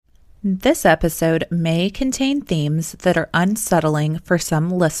This episode may contain themes that are unsettling for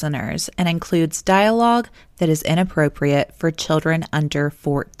some listeners and includes dialogue that is inappropriate for children under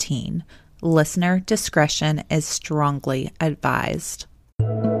 14. Listener discretion is strongly advised.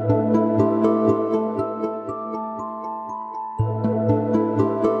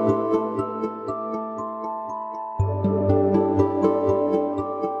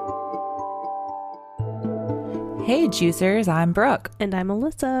 Hey Juicers, I'm Brooke. And I'm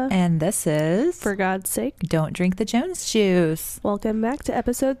Alyssa. And this is For God's Sake, Don't Drink the Jones Juice. welcome back to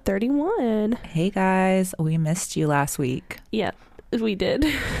episode 31. Hey guys, we missed you last week. Yeah, we did.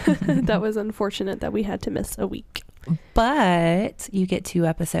 That was unfortunate that we had to miss a week. But you get 2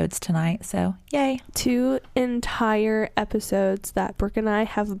 episodes tonight, so yay. 2 entire episodes that Brooke and I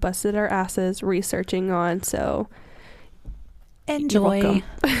have busted our asses researching on, so Enjoy.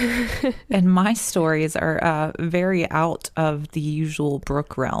 And my stories are very out of the usual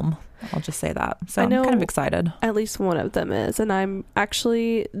Brooke realm. I'll just say that. So I'm kind of excited. At least one of them is. And I'm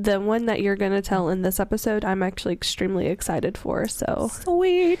actually, the one that you're going to tell in this episode, I'm actually extremely excited for. So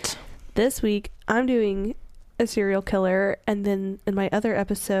Sweet. this week, I'm doing a serial killer. And then in my other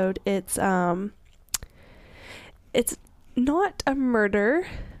episode, it's not a murder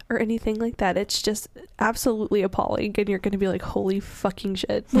or anything like that. It's just absolutely appalling, and you're going to be like, holy fucking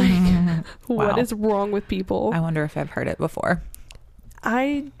shit. Like, what is wrong with people? I wonder if I've heard it before.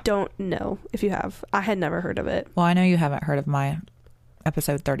 I don't know if you have. I had never heard of it. Well, I know you haven't heard of my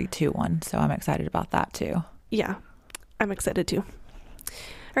episode 32 one, so I'm excited about that too. Yeah, I'm excited too.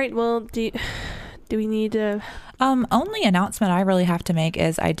 All right, well, do we need to... Only announcement I really have to make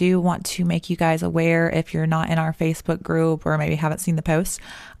is I do want to make you guys aware, if you're not in our Facebook group or maybe haven't seen the post,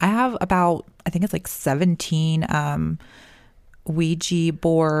 I have about, I think it's like 17 Ouija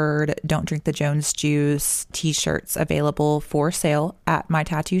board, Don't Drink the Jones Juice t-shirts available for sale at my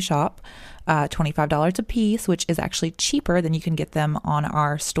tattoo shop. $25 a piece, which is actually cheaper than you can get them on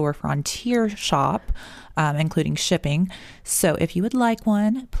our Store Frontier shop, including shipping. So if you would like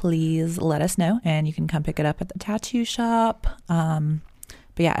one, please let us know and you can come pick it up at the tattoo shop.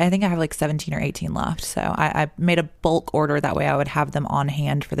 But yeah, I think I have like 17 or 18 left. So I made a bulk order. That way I would have them on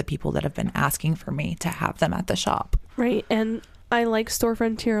hand for the people that have been asking for me to have them at the shop. Right, and I like Store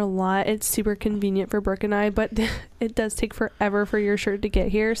Frontier a lot. It's super convenient for Brooke and I, but it does take forever for your shirt to get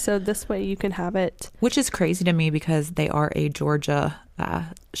here. So this way you can have it. Which is crazy to me because they are a Georgia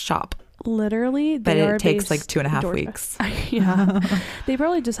shop. Literally, but it takes like 2.5 weeks. Yeah. They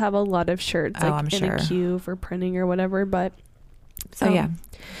probably just have a lot of shirts like I'm in sure. a queue for printing or whatever. But so yeah.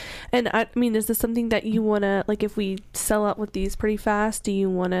 And I mean, is this something that you want to, like, if we sell out with these pretty fast, do you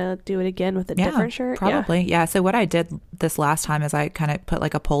want to do it again with a different shirt? Probably. Yeah. So what I did this last time is I kind of put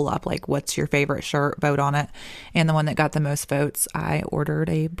like a poll up, like, what's your favorite shirt? Vote on it. And the one that got the most votes, I ordered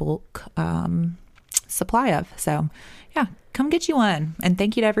a bulk supply of. So yeah, come get you one. And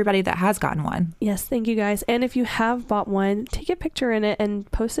thank you to everybody that has gotten one. Yes, thank you guys. And if you have bought one, take a picture in it and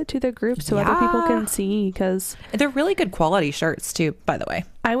post it to the group so other people can see, because they're really good quality shirts too, by the way.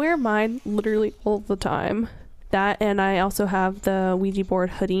 I wear mine literally all the time. That, and I also have the Ouija board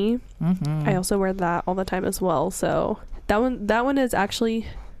hoodie. Mm-hmm. I also wear that all the time as well. So that one is actually,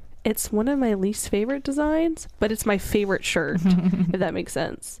 it's one of my least favorite designs, but it's my favorite shirt, if that makes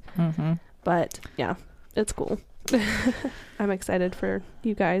sense. Mm-hmm. But yeah, it's cool. I'm excited for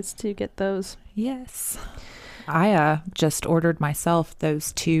you guys to get those. Yes. I just ordered myself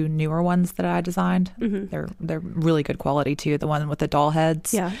those 2 newer ones that I designed. Mm-hmm. They're really good quality too. The one with the doll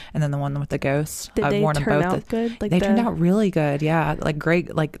heads, and then the one with the ghost. Did they turn out good? Like they turned out really good. Yeah, like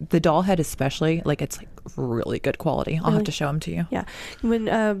great. Like the doll head especially. Like it's like really good quality. I'll have to show them to you. Yeah,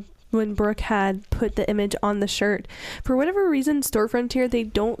 when Brooke had put the image on the shirt, for whatever reason, Store Frontier, they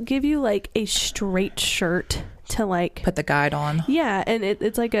don't give you like a straight shirt to like put the guide on. Yeah, and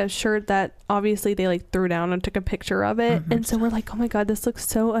it's like a shirt that obviously they like threw down and took a picture of it. Mm-hmm. And so we're like, oh my god, this looks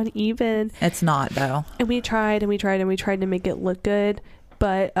so uneven. It's not though. And we tried to make it look good,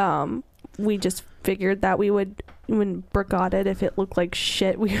 but we just figured that we would, when Brooke got it, if it looked like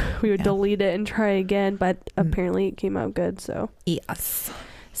shit, we would delete it and try again. But apparently it came out good. So yes.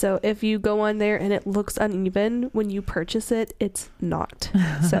 So if you go on there and it looks uneven when you purchase it, it's not.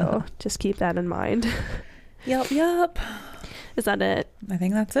 So just keep that in mind. Yep. Is that it? I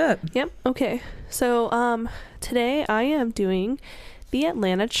think that's it. Yep. Okay. So today I am doing the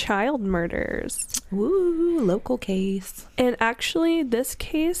Atlanta child murders. Woo, local case. And actually this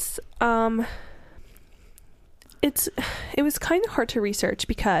case, it was kind of hard to research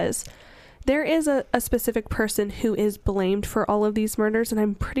because there is a specific person who is blamed for all of these murders, and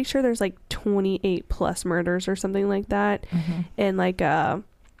I'm pretty sure there's like 28 plus murders or something like that. Mm-hmm. And like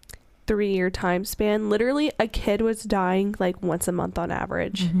 3-year time span, literally a kid was dying like once a month on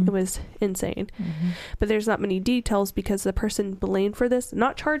average. It was insane. But there's not many details because the person blamed for this,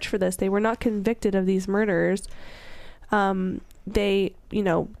 not charged for this, they were not convicted of these murders. They, you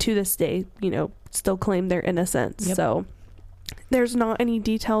know, to this day, you know, still claim their innocence. So there's not any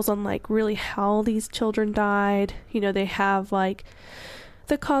details on like really how these children died. You know, they have like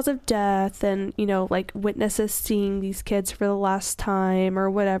the cause of death and, you know, like witnesses seeing these kids for the last time or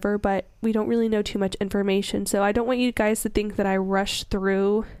whatever, but we don't really know too much information. So I don't want you guys to think that I rush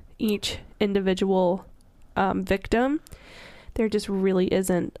through each individual victim. There just really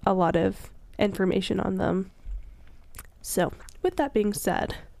isn't a lot of information on them. So with that being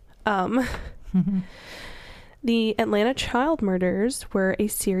said, the Atlanta child murders were a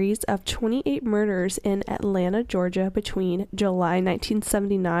series of 28 murders in Atlanta, Georgia between July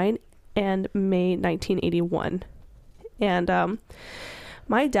 1979 and May 1981. And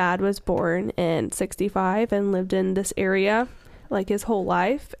my dad was born in 65 and lived in this area like his whole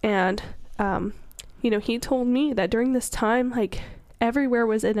life. And, you know, he told me that during this time, like everywhere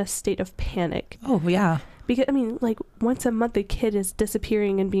was in a state of panic. Oh, yeah. Because, I mean, like once a month, a kid is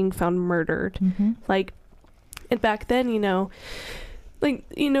disappearing and being found murdered. Like, and back then, you know, like,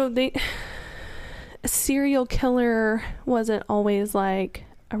 you know, a serial killer wasn't always like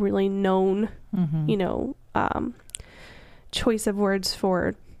a really known, you know, choice of words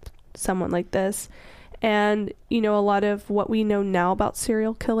for someone like this. And, you know, a lot of what we know now about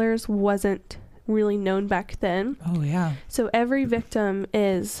serial killers wasn't really known back then. Oh, yeah. So every victim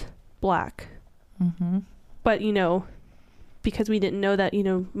is black. But, you know, because we didn't know that, you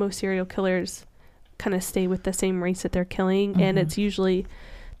know, most serial killers kind of stay with the same race that they're killing, and it's usually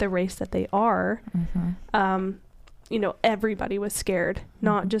the race that they are. You know, everybody was scared,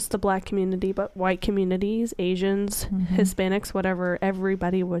 not just the black community, but white communities, Asians, Hispanics, whatever.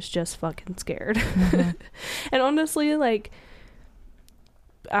 Everybody was just fucking scared. And honestly, like,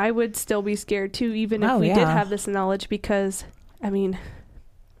 I would still be scared too, even if we did have this knowledge, because I mean,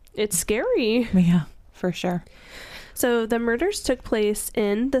 it's scary. Yeah, for sure. So the murders took place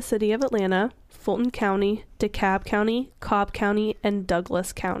in the city of Atlanta, Fulton County, DeKalb County, Cobb County, and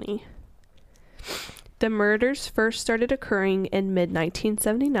Douglas County. The murders first started occurring in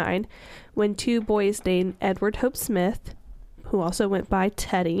mid-1979 when 2 boys named Edward Hope Smith, who also went by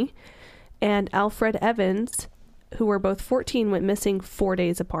Teddy, and Alfred Evans, who were both 14, went missing 4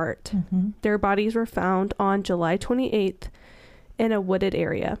 days apart. Their bodies were found on July 28th in a wooded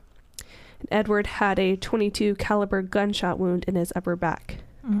area. Edward had a .22 caliber gunshot wound in his upper back.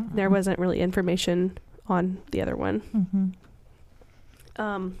 There wasn't really information on the other one.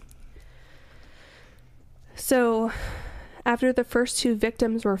 So after the first 2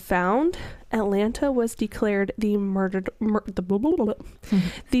 victims were found, Atlanta was declared the murder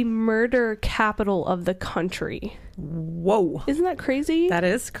capital of the country. Whoa. Isn't that crazy? That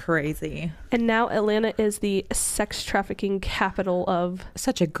is crazy. And now Atlanta is the sex trafficking capital of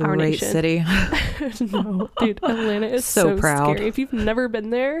such a great city. No, dude, Atlanta is so proud. Scary. If you've never been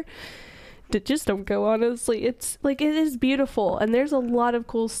there, just don't go, honestly. It's like, it is beautiful and there's a lot of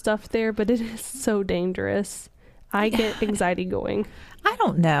cool stuff there, but it is so dangerous. I get anxiety going. I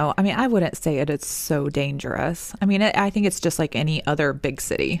don't know. I mean, I wouldn't say it is so dangerous. I mean, I think it's just like any other big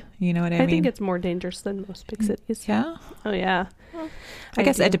city. You know what I mean? I think it's more dangerous than most big cities. Yeah? Oh, yeah. Well, I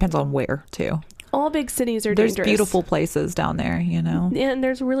guess it depends on where, too. All big cities are dangerous. There's beautiful places down there, you know? And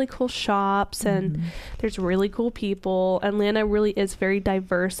there's really cool shops and there's really cool people. Atlanta really is very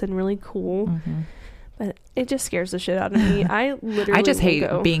diverse and really cool. But it just scares the shit out of me. I just hate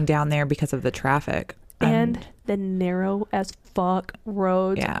being down there because of the traffic. And the narrow as fuck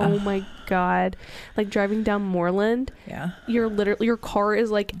roads. Yeah. Oh my God. Like driving down Moreland. Yeah. Your car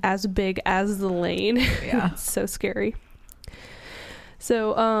is like as big as the lane. Yeah. It's so scary.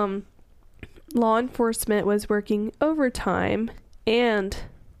 So, law enforcement was working overtime and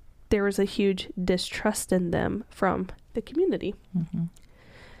there was a huge distrust in them from the community.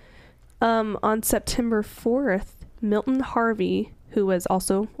 On September 4th, Milton Harvey, who was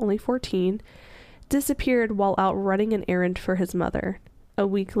also only 14, disappeared while out running an errand for his mother. A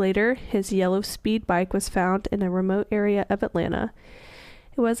week later, his yellow speed bike was found in a remote area of Atlanta.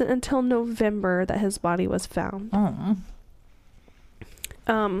 It wasn't until November that his body was found.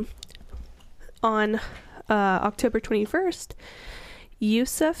 On October 21st,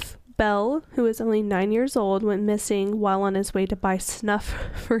 Yusuf Bell, who was only 9 years old, went missing while on his way to buy snuff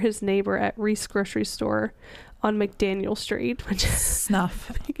for his neighbor at Reese grocery store on McDaniel Street. Which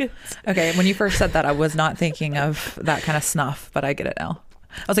snuff. Okay, when you first said that, I was not thinking of that kind of snuff, but I get it now.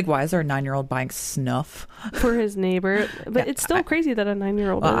 I was like, why is there a 9-year-old buying snuff for his neighbor? But Yeah, it's still crazy that a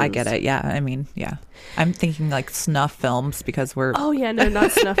 9-year-old well, is. I get it. Yeah. I mean, yeah. I'm thinking like snuff films because we're. Oh, yeah. No,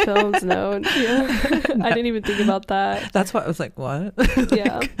 not snuff films. No. Yeah. I didn't even think about that. That's what I was like, what?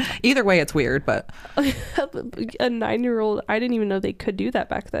 Yeah. Either way, it's weird, but. A 9-year-old, I didn't even know they could do that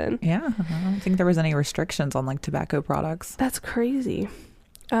back then. Yeah. I don't think there was any restrictions on like tobacco products. That's crazy.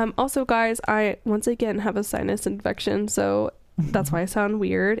 Also, guys, I once again have a sinus infection, so that's why I sound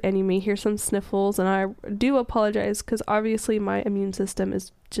weird, and you may hear some sniffles, and I do apologize because obviously my immune system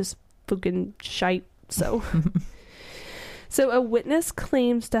is just fucking shite. So, a witness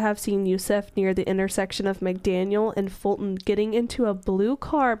claims to have seen Yusef near the intersection of McDaniel and Fulton getting into a blue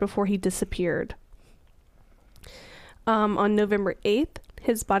car before he disappeared. On November 8th,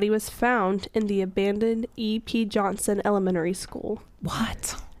 his body was found in the abandoned E.P. Johnson Elementary School.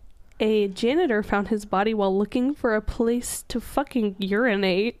 What? A janitor found his body while looking for a place to fucking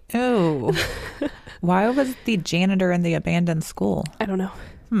urinate. Oh. Why was the janitor in the abandoned school? I don't know.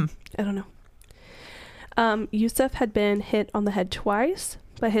 I don't know. Yusef had been hit on the head twice,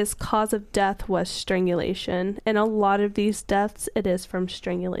 but his cause of death was strangulation. And a lot of these deaths, it is from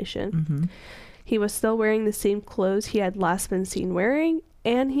strangulation. Mm-hmm. He was still wearing the same clothes he had last been seen wearing,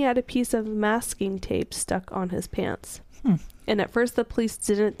 and he had a piece of masking tape stuck on his pants. And at first the police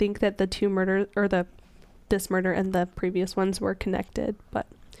didn't think that the two murders, or this murder and the previous ones, were connected, but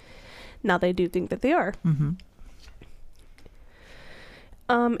now they do think that they are. Mm-hmm.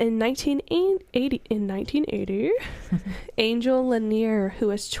 In 1980, Angel Lanier, who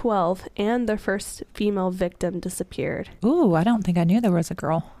was 12 and the first female victim, disappeared. Ooh, I don't think I knew there was a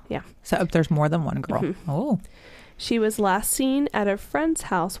girl. Yeah. So there's more than one girl. Mm-hmm. Oh. She was last seen at a friend's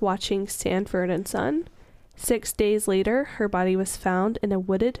house watching Sanford and Son. 6 days later, her body was found in a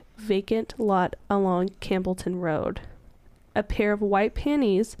wooded, vacant lot along Campbellton Road. A pair of white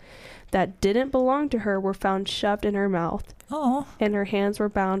panties that didn't belong to her were found shoved in her mouth. Oh. And her hands were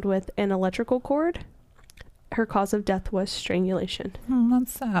bound with an electrical cord. Her cause of death was strangulation.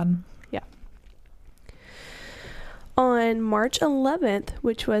 That's sad. Yeah. On March 11th,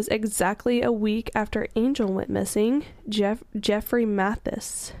 which was exactly a week after Angel went missing, Jeffrey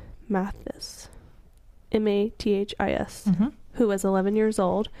Mathis, M-A-T-H-I-S, Mm-hmm. who was 11 years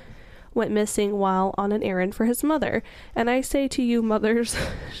old, went missing while on an errand for his mother. And I say to you mothers,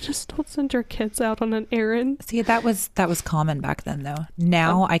 just don't send your kids out on an errand. See, that was common back then, though.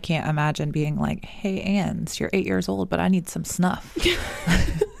 Now I can't imagine being like, "Hey, Anns, you're 8 years old, but I need some snuff.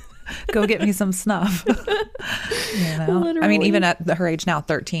 Go get me some snuff." You know? Literally. I mean, even at her age now,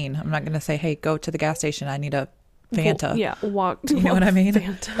 13, I'm not going to say, "Hey, go to the gas station. I need a Fanta." Walk. You know what I mean?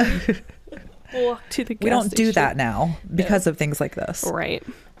 Fanta. Walk to the gas We don't station. do that now because of things like this. Right.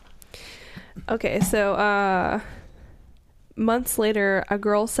 Okay, so months later, a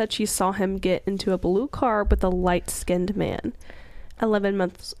girl said she saw him get into a blue car with a light-skinned man. 11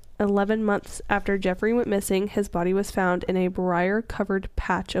 months after Jeffrey went missing, his body was found in a briar-covered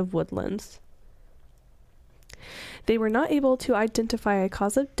patch of woodlands. They were not able to identify a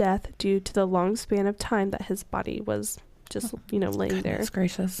cause of death due to the long span of time that his body was just, laying there. Goodness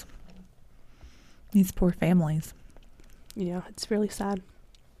gracious. These poor families. Yeah, it's really sad.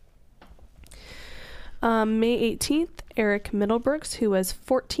 May 18th, Eric Middlebrooks, who was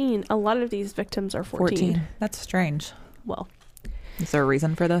 14. A lot of these victims are 14. That's strange. Well, is there a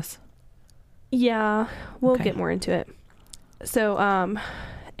reason for this? Yeah, we'll Okay. get more into it. So,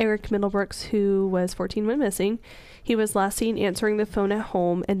 Eric Middlebrooks, who was 14 when missing, he was last seen answering the phone at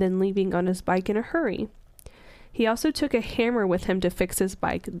home and then leaving on his bike in a hurry. He also took a hammer with him to fix his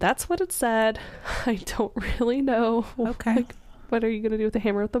bike. That's what it said. I don't really know. Okay. What are you going to do with a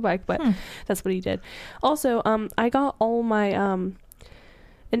hammer with the bike? But that's what he did. Also, I got all my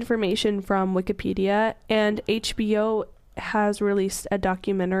information from Wikipedia, and HBO has released a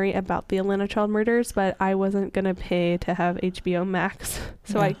documentary about the Atlanta child murders, but I wasn't going to pay to have HBO Max,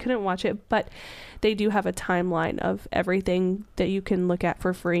 so I couldn't watch it. But they do have a timeline of everything that you can look at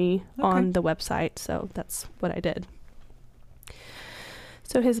for free on the website, so that's what I did.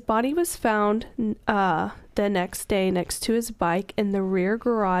 So his body was found the next day next to his bike in the rear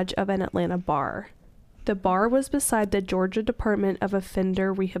garage of an Atlanta bar. The bar was beside the Georgia Department of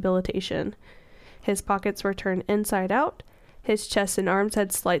Offender Rehabilitation. His pockets were turned inside out, his chest and arms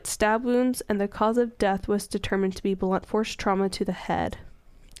had slight stab wounds, and the cause of death was determined to be blunt force trauma to the head.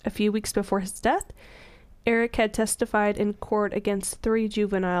 A few weeks before his death, Eric had testified in court against 3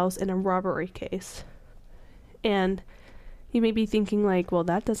 juveniles in a robbery case. And you may be thinking, like, well,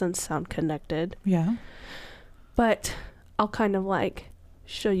 that doesn't sound connected. Yeah. But I'll kind of,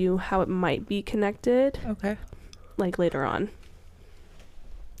 show you how it might be connected. Okay. Later on.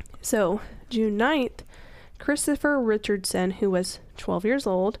 So, June 9th, Christopher Richardson, who was 12 years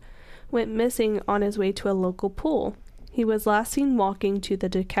old, went missing on his way to a local pool. He was last seen walking to the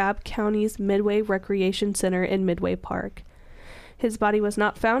DeKalb County's Midway Recreation Center in Midway Park. His body was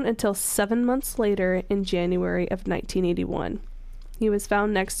not found until 7 months later in January of 1981. He was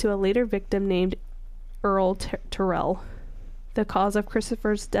found next to a later victim named Earl Terrell. The cause of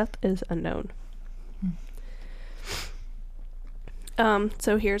Christopher's death is unknown.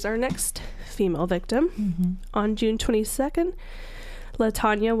 So here's our next female victim. On June 22nd,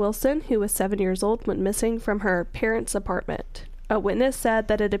 LaTanya Wilson, who was 7 years old, went missing from her parents' apartment. A witness said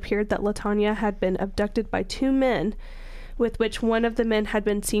that it appeared that LaTanya had been abducted by two men, with which one of the men had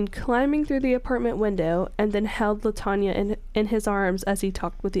been seen climbing through the apartment window and then held LaTanya in his arms as he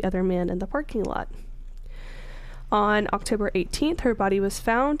talked with the other man in the parking lot. On October 18th, her body was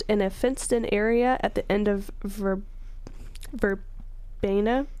found in a fenced-in area at the end of Verbena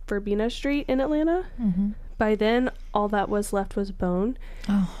Street in Atlanta. By then, all that was left was bone,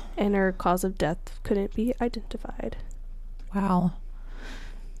 and her cause of death couldn't be identified. Wow.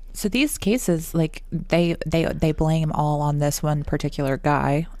 So these cases, like, they blame all on this one particular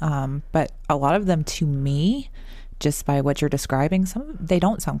guy, but a lot of them, to me, just by what you're describing, they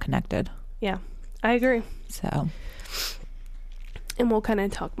don't sound connected. Yeah, I agree. So, and we'll kind of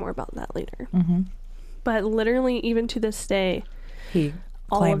talk more about that later. But literally, even to this day,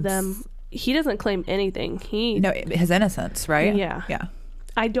 all of them, he doesn't claim anything. His innocence, right? Yeah.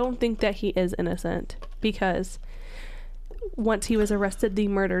 I don't think that he is innocent, because once he was arrested, the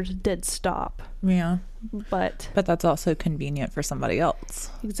murders did stop. Yeah. But that's also convenient for somebody else.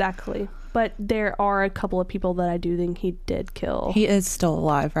 Exactly. But there are a couple of people that I do think he did kill. He is still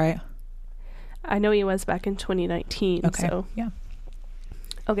alive, right? I know he was back in 2019. Okay. So. Yeah.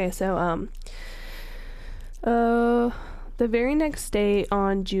 Okay, so the very next day,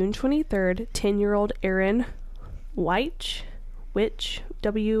 on June 23rd, 10-year-old Aaron Wyche,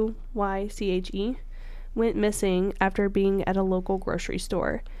 W-Y-C-H-E, went missing after being at a local grocery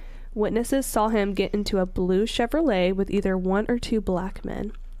store. Witnesses saw him get into a blue Chevrolet with either one or two black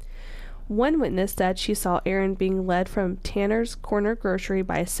men. One witness said she saw Aaron being led from Tanner's Corner Grocery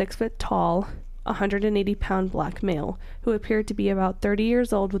by a 6-foot-tall, 180-pound black male who appeared to be about 30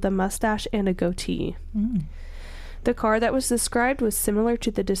 years old with a mustache and a goatee. The car that was described was similar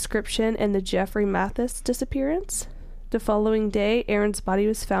to the description in the Jeffrey Mathis disappearance. The following day, Aaron's body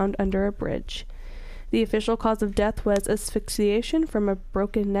was found under a bridge. The official cause of death was asphyxiation from a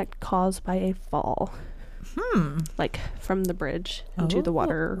broken neck caused by a fall. Like from the bridge into the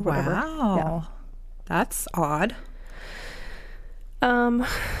water or whatever. Wow. Yeah. That's odd.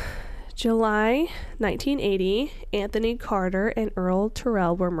 July 1980, Anthony Carter and Earl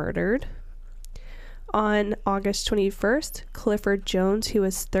Terrell were murdered. On August 21st, Clifford Jones, who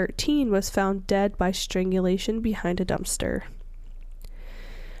was 13, was found dead by strangulation behind a dumpster.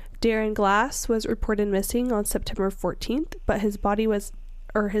 Darren Glass was reported missing on September 14th, but his body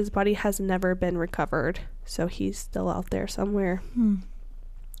has never been recovered, so he's still out there somewhere.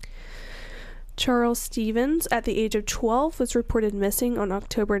 Charles Stevens, at the age of 12, was reported missing on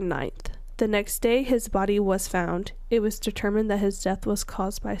October 9th. The next day, his body was found. It was determined that his death was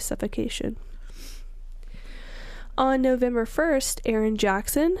caused by suffocation. On November 1st, Aaron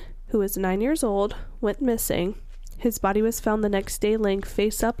Jackson, who was 9 years old, went missing. His body was found the next day laying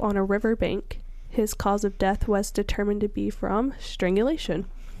face up on a riverbank. His cause of death was determined to be from strangulation.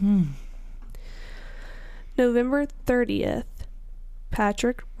 November 30th,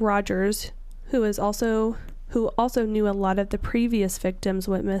 Patrick Rogers, who also knew a lot of the previous victims,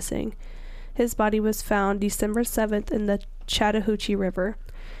 went missing. His body was found December 7th in the Chattahoochee River.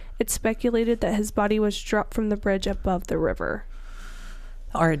 It's speculated that his body was dropped from the bridge above the river.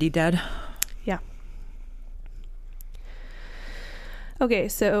 Already dead. Yeah. Okay,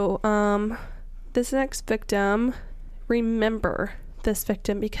 so this next victim, remember this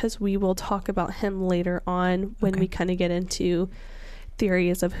victim because we will talk about him later on when we kind of get into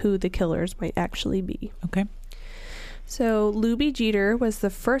theories of who the killers might actually be. Okay. So Luby Jeter was the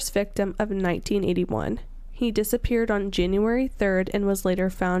first victim of 1981. He disappeared on January 3rd and was later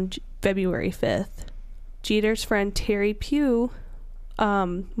found February 5th. Jeter's friend Terry Pugh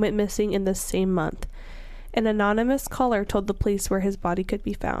went missing in the same month. An anonymous caller told the police where his body could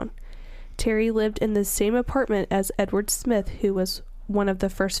be found. Terry lived in the same apartment as Edward Smith, who was one of the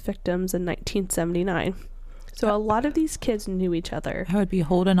first victims in 1979. So a lot of these kids knew each other. I would be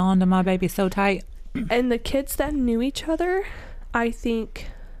holding on to my baby so tight. And the kids that knew each other, I think,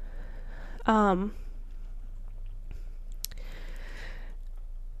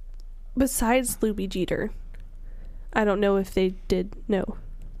 besides Luby Jeter, I don't know if they did know.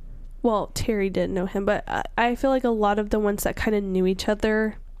 well, Terry didn't know him, but I feel like a lot of the ones that kind of knew each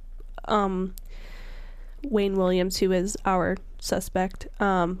other, Wayne Williams, who is our suspect,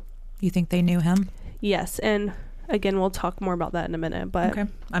 you think they knew him? yes, and again, we'll talk more about that in a minute, but Okay,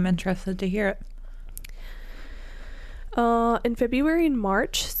 I'm interested to hear it. In February and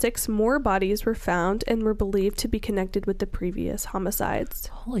March, 6 more bodies were found and were believed to be connected with the previous homicides.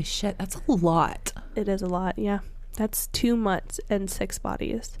 Holy shit, that's a lot. It is a lot, yeah. That's 2 months and 6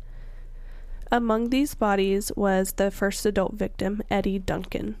 bodies. Among these bodies was the first adult victim, Eddie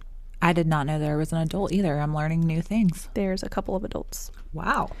Duncan. I did not know there was an adult either. I'm learning new things. There's a couple of adults.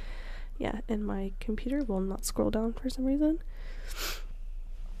 Wow. Yeah, and my computer will not scroll down for some reason.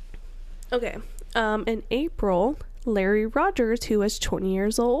 Okay. In April, Larry Rogers, who was 20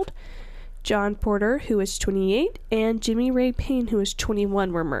 years old, John Porter, who was 28, and Jimmy Ray Payne, who was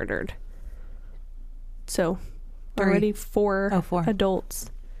 21, were murdered. So, already 4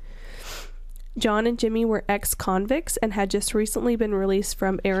 adults. John and Jimmy were ex-convicts and had just recently been released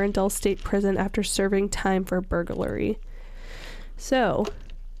from Arundel State Prison after serving time for burglary. So,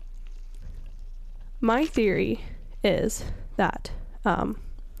 my theory is that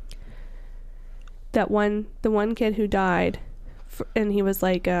the one kid who died, and he was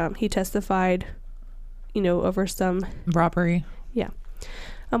like, he testified, over some robbery. Yeah.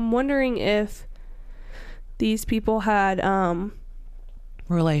 I'm wondering if these people had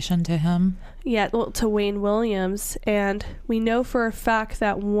relation to him. Yeah, well, to Wayne Williams, and we know for a fact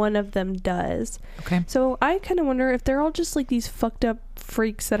that one of them does. Okay. So I kind of wonder if they're all just like these fucked up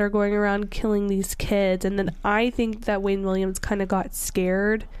freaks that are going around killing these kids, and then I think that Wayne Williams kind of got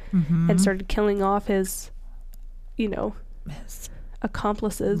scared and started killing off his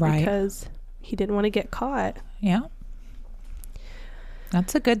accomplices because he didn't want to get caught. Yeah.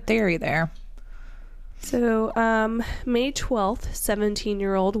 That's a good theory there. So, May 12th,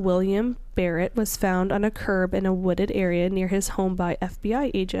 17-year-old William Barrett was found on a curb in a wooded area near his home by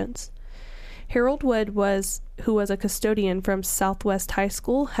FBI agents. Harold Wood, who was a custodian from Southwest High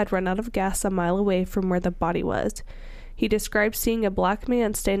School, had run out of gas a mile away from where the body was. He described seeing a black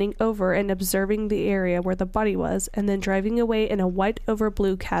man standing over and observing the area where the body was, and then driving away in a white over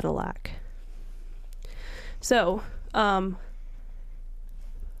blue Cadillac. So,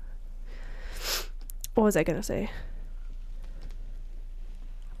 what was I gonna say?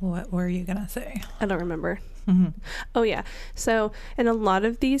 What were you gonna say? I don't remember. Oh yeah. So in a lot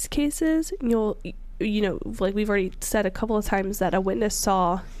of these cases, like we've already said a couple of times, that a witness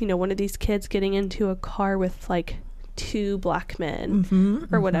saw, one of these kids getting into a car with like 2 black men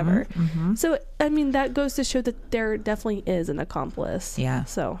or whatever. So I mean, that goes to show that there definitely is an accomplice. Yeah.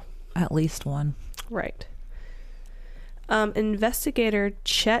 So at least one. Right. Investigator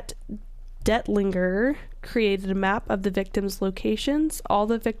Chet Detlinger created a map of the victims' locations. All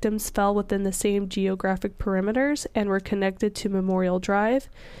the victims fell within the same geographic perimeters and were connected to Memorial Drive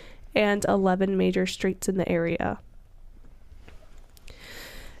and 11 major streets in the area.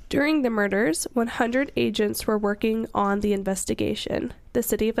 During the murders, 100 agents were working on the investigation. The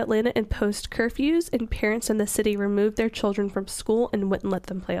city of Atlanta imposed curfews, and parents in the city removed their children from school and wouldn't let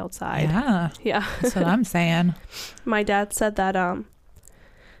them play outside. Yeah. That's what I'm saying. My dad said that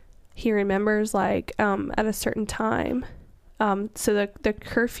he remembers at a certain time, so the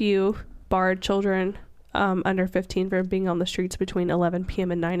curfew barred children under 15 from being on the streets between 11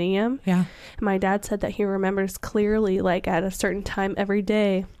 p.m. and 9 a.m. Yeah. My dad said that he remembers clearly, at a certain time every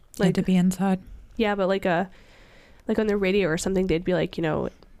day, had to be inside. Yeah, but like on the radio or something, they'd be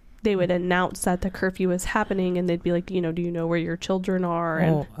they would announce that the curfew was happening, and they'd be like, do you know where your children are,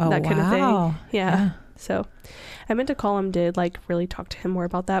 and that kind of thing. Yeah. So I meant to call him, really talk to him more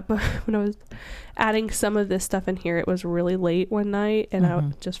about that, but when I was adding some of this stuff in here, it was really late one night, and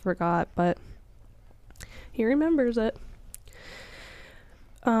I just forgot, but he remembers it.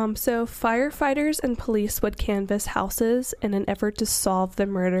 So firefighters and police would canvass houses in an effort to solve the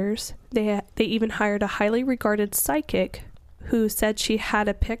murders. They even hired a highly regarded psychic who said she had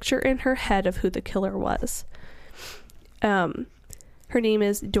a picture in her head of who the killer was. Her name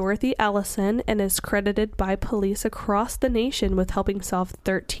is Dorothy Allison and is credited by police across the nation with helping solve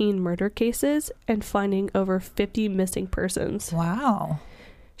 13 murder cases and finding over 50 missing persons. Wow.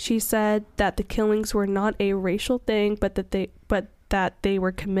 She said that the killings were not a racial thing, but that they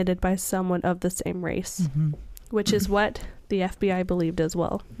were committed by someone of the same race, which is what the FBI believed as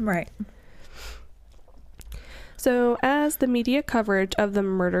well. Right. So as the media coverage of the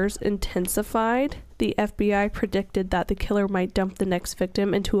murders intensified, the FBI predicted that the killer might dump the next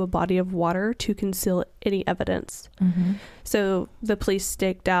victim into a body of water to conceal any evidence. So the police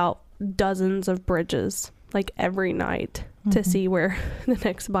staked out dozens of bridges like every night to see where the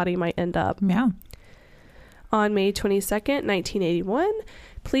next body might end up. Yeah. On May 22nd, 1981,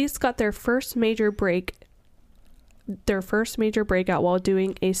 police got their first major breakout while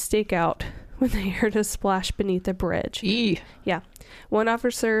doing a stakeout when they heard a splash beneath the bridge. Yeah. One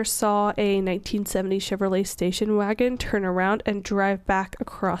officer saw a 1970 Chevrolet station wagon turn around and drive back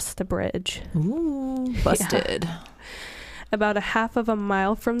across the bridge. Ooh, busted. Yeah. About a half of a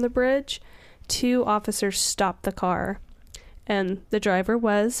mile from the bridge, 2 officers stopped the car, and the driver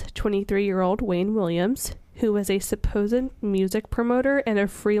was 23-year-old Wayne Williams, who was a supposed music promoter and a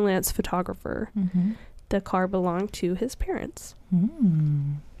freelance photographer. Mm-hmm. The car belonged to his parents.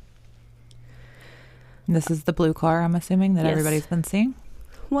 Mm. This is the blue car, I'm assuming, that Yes. everybody's been seeing?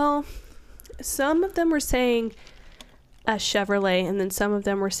 Well, some of them were saying a Chevrolet, and then some of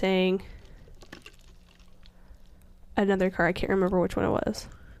them were saying another car. I can't remember which one it was.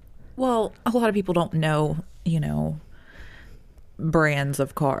 Well, a lot of people don't know, brands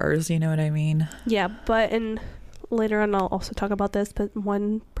of cars, you know what I mean? Yeah, but later on I'll also talk about this, but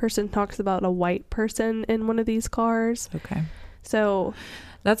one person talks about a white person in one of these cars. Okay. So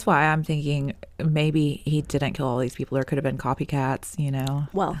That's why I'm thinking maybe he didn't kill all these people. There could have been copycats,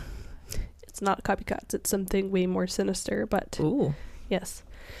 well, it's not copycats. It's something way more sinister, but Ooh. yes.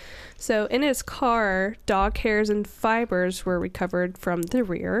 So in his car, dog hairs and fibers were recovered from the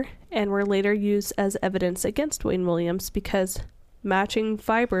rear and were later used as evidence against Wayne Williams because matching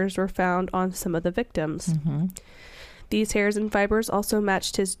fibers were found on some of the victims. Mm-hmm. These hairs and fibers also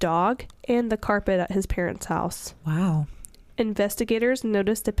matched his dog and the carpet at his parents' house. Wow. Investigators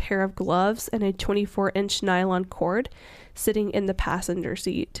noticed a pair of gloves and a 24-inch nylon cord sitting in the passenger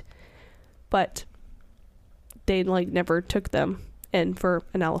seat, but they never took them in for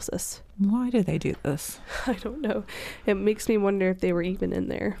analysis. Why do they do this? I don't know. It makes me wonder if they were even in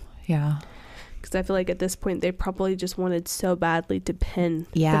there. Yeah. Because I feel like at this point they probably just wanted so badly to pin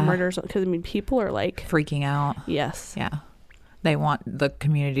the Yeah. murders. Because people are like, Freaking out. yes, Yeah. They want the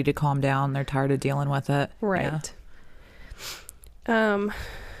community to calm down. They're tired of dealing with it. right.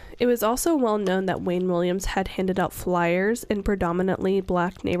 It was also well known that Wayne Williams had handed out flyers in predominantly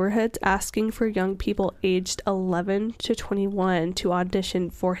black neighborhoods asking for young people aged 11 to 21 to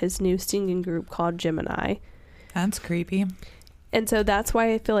audition for his new singing group called Gemini. That's creepy. And so that's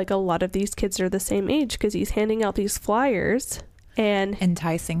why I feel like a lot of these kids are the same age, because he's handing out these flyers and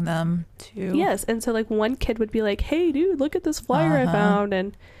Enticing them to. yes. And so one kid would be like, hey dude, look at this flyer I found.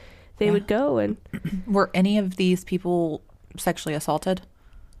 And they would go and Were any of these people sexually assaulted?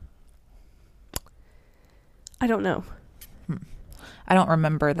 I don't know. I don't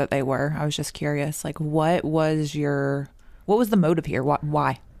remember that they were. I was just curious. What was the motive here?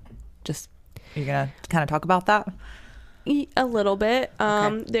 Why? Just, you're going to kind of talk about that? A little bit.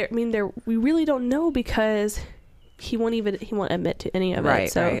 Okay. We really don't know because he won't admit to any of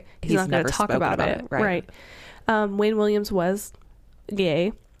it. So right. he's not going never to talk spoken about it. Right. Wayne Williams was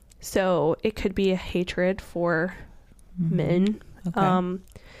gay, so it could be a hatred for men. Okay.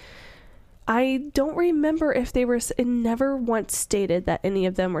 I don't remember if they were. It never once stated that any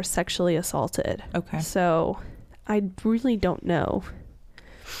of them were sexually assaulted. Okay. So I really don't know.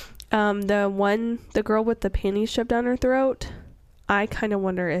 The girl with the panties shoved down her throat, I kind of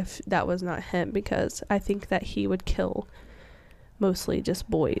wonder if that was not him, because I think that he would kill mostly just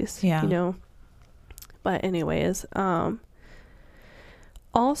boys. Yeah. But anyways,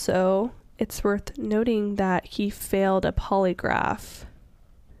 also it's worth noting that he failed a polygraph.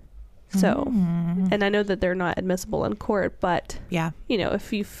 So, and I know that they're not admissible in court, but Yeah.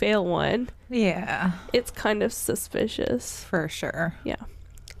 if you fail one, Yeah. it's kind of suspicious. For sure. Yeah.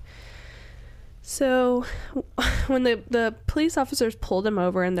 So when the police officers pulled him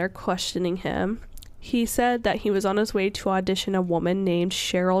over and they're questioning him, he said that he was on his way to audition a woman named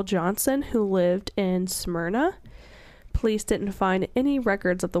Cheryl Johnson who lived in Smyrna. Police didn't find any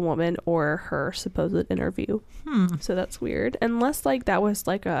records of the woman or her supposed interview. So that's weird. Unless that was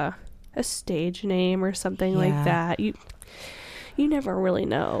a stage name or something like that. You never really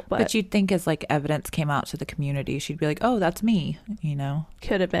know. But you'd think as evidence came out to the community, she'd be like, oh, that's me,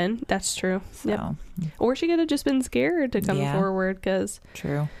 Could have been. That's true. So, Yep. Or she could have just been scared to come forward because,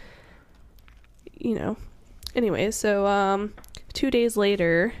 true. Anyway, so 2 days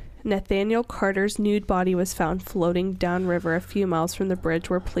later, Nathaniel Carter's nude body was found floating downriver a few miles from the bridge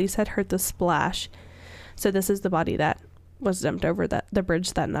where police had heard the splash. So this is the body that was dumped over the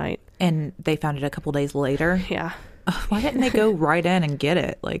bridge that night. And they found it a couple days later. Yeah. Why didn't they go right in and get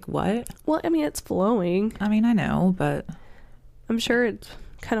it? What? Well, it's flowing. I mean, I know, but I'm sure it's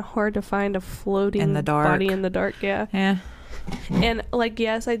kind of hard to find a floating In the dark. body in the dark. Yeah. yeah. And like,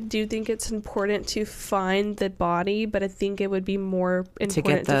 yes, I do think it's important to find the body, but I think it would be more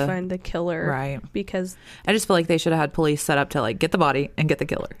important to find the killer. Right. Because I just feel like they should have had police set up to like get the body and get the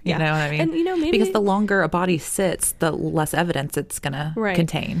killer. You know what I mean? And maybe because the longer a body sits, the less evidence it's gonna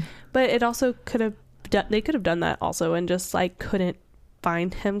contain. But it also could have they could have done that also and just like couldn't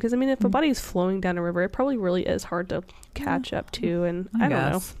find him, because I mean, if a body is flowing down a river, it probably really is hard to catch up to. And I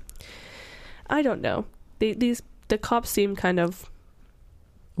don't know. The cops seem kind of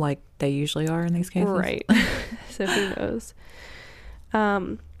like they usually are in these cases, right? So who knows?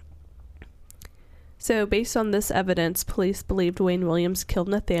 So based on this evidence, police believed Wayne Williams killed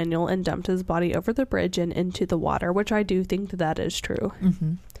Nathaniel and dumped his body over the bridge and into the water, which I do think that is true.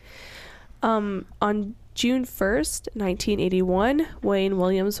 On June 1st, 1981, Wayne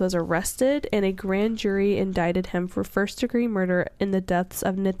Williams was arrested and a grand jury indicted him for first-degree murder in the deaths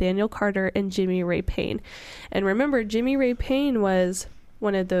of Nathaniel Carter and Jimmy Ray Payne. And remember, Jimmy Ray Payne was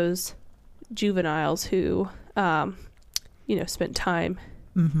one of those juveniles who, spent time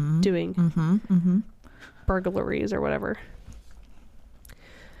doing burglaries or whatever.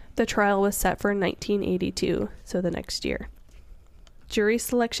 The trial was set for 1982, so the next year. Jury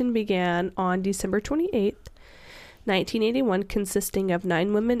selection began on December 28th, 1981, consisting of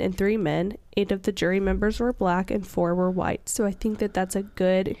 9 women and 3 men. 8 of the jury members were black and 4 were white. So I think that that's a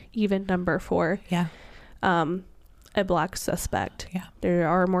good even number for a black suspect. Yeah. There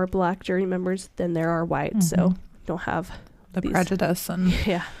are more black jury members than there are white, so you don't have the prejudice and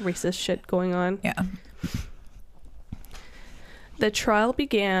racist shit going on. Yeah. The trial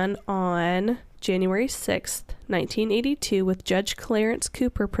began on January 6th, 1982, with Judge Clarence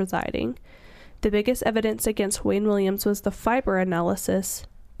Cooper presiding. The biggest evidence against Wayne Williams was the fiber analysis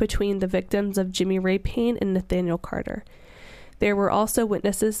between the victims of Jimmy Ray Payne and Nathaniel Carter. There were also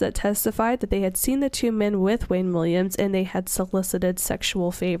witnesses that testified that they had seen the 2 men with Wayne Williams and they had solicited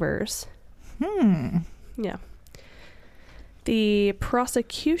sexual favors. Yeah. The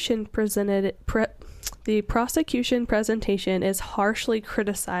prosecution presentation is harshly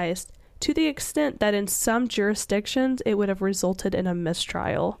criticized to the extent that in some jurisdictions it would have resulted in a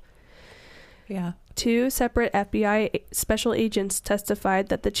mistrial. Yeah. 2 separate FBI special agents testified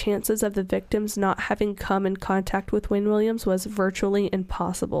that the chances of the victims not having come in contact with Wayne Williams was virtually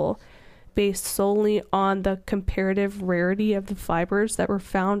impossible, based solely on the comparative rarity of the fibers that were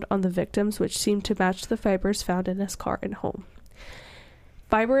found on the victims, which seemed to match the fibers found in his car and home.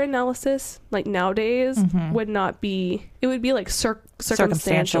 Fiber analysis, like nowadays, would not be, it would be like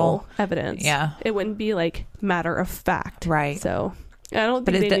circumstantial evidence. Yeah. It wouldn't be like matter of fact. Right. So I don't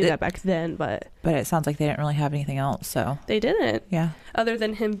think they knew that back then, but it sounds like they didn't really have anything else, so. They didn't. Yeah. Other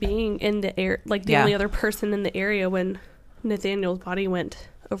than him being in the air, like the only other person in the area when Nathaniel's body went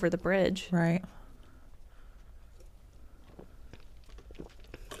over the bridge. Right.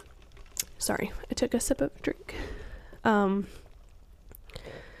 Sorry, I took a sip of a drink.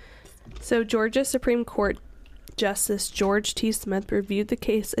 So Georgia Supreme Court Justice George T. Smith reviewed the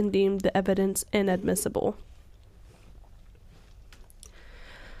case and deemed the evidence inadmissible.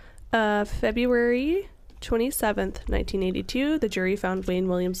 February 27th, 1982, the jury found Wayne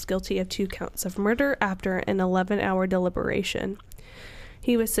Williams guilty of 2 counts of murder after an 11-hour deliberation.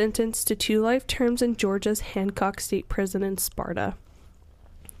 He was sentenced to 2 life terms in Georgia's Hancock State Prison in Sparta.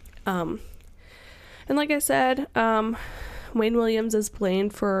 And like I said, Wayne Williams is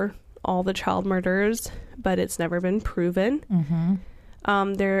blamed for all the child murders, but it's never been proven.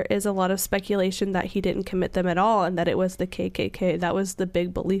 There is a lot of speculation that he didn't commit them at all and that it was the KKK. That was the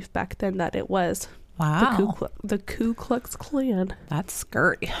big belief back then, that it was the Ku Klux Klan. That's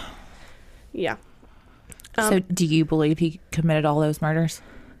scary. Yeah. So do you believe he committed all those murders?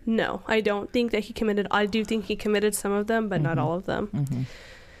 No, I don't think that he committed. I do think he committed some of them, but not all of them.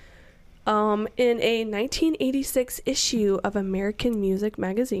 In a 1986 issue of American Music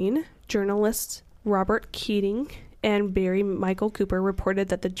magazine, journalists Robert Keating and Barry Michael Cooper reported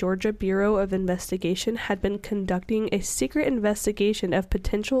that the Georgia Bureau of Investigation had been conducting a secret investigation of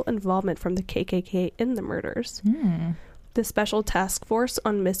potential involvement from the KKK in the murders. The Special Task Force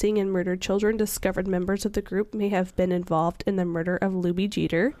on Missing and Murdered Children discovered members of the group may have been involved in the murder of Luby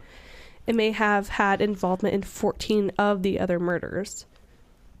Jeter and may have had involvement in 14 of the other murders.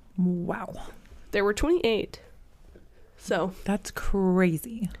 Wow. There were 28. So that's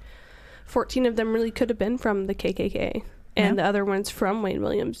crazy. 14 of them really could have been from the KKK and the other ones from Wayne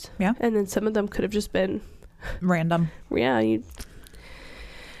Williams. Yeah. And then some of them could have just been random. Yeah, you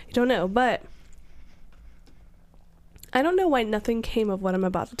don't know, but I don't know why nothing came of what I'm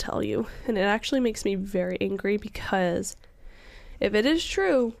about to tell you. And it actually makes me very angry, because if it is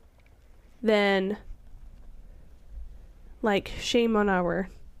true, then Like, shame on our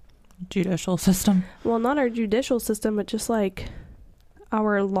judicial system. Well, not our judicial system, but just like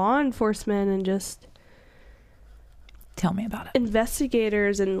our law enforcement and just tell me about it.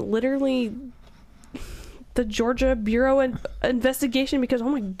 Investigators and literally the Georgia Bureau of Investigation, because oh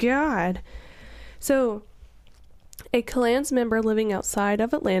my God. So a Klans member living outside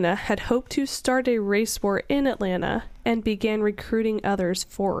of Atlanta had hoped to start a race war in Atlanta and began recruiting others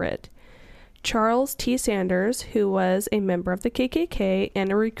for it. Charles T. Sanders, who was a member of the KKK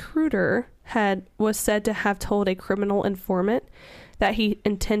and a recruiter, was said to have told a criminal informant that he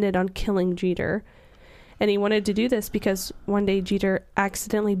intended on killing Jeter. And he wanted to do this because one day Jeter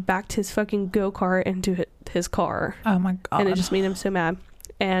accidentally backed his fucking go-kart into his car. Oh my God. And it just made him so mad.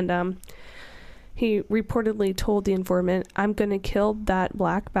 And he reportedly told the informant, "I'm going to kill that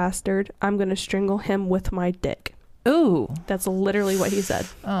black bastard. I'm going to strangle him with my dick." Ooh. That's literally what he said.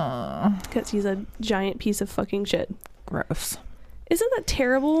 Because he's a giant piece of fucking shit. Gross. Isn't that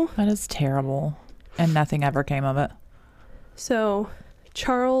terrible? That is terrible. And nothing ever came of it. So,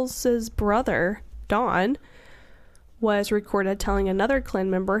 Charles's brother, Don, was recorded telling another Klan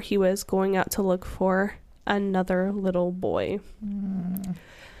member he was going out to look for another little boy.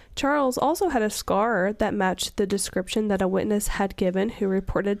 Charles also had a scar that matched the description that a witness had given who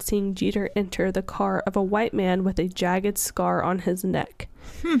reported seeing Jeter enter the car of a white man with a jagged scar on his neck.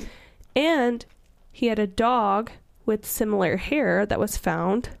 And he had a dog with similar hair that was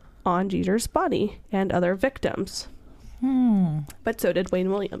found on Jeter's body and other victims. But so did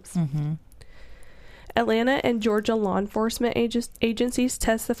Wayne Williams. Atlanta and Georgia law enforcement agencies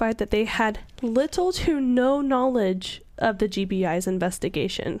testified that they had little to no knowledge of the GBI's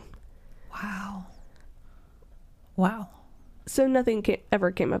investigation. Wow. So nothing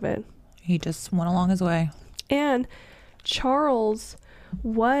ever came of it. He just went along his way. And Charles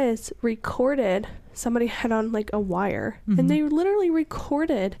was recorded. Somebody had on like a wire. And they literally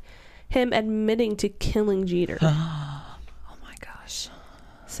recorded him admitting to killing Jeter. Oh my gosh.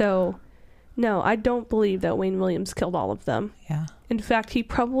 So, no, I don't believe that Wayne Williams killed all of them. Yeah. In fact, he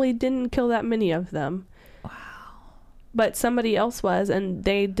probably didn't kill that many of them. Wow. But somebody else was, and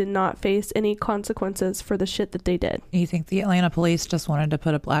they did not face any consequences for the shit that they did. You think the Atlanta police just wanted to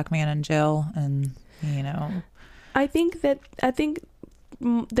put a black man in jail and, you know? I think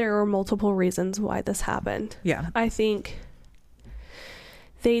there are multiple reasons why this happened. Yeah. I think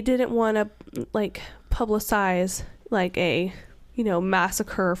they didn't want to like publicize like a, you know,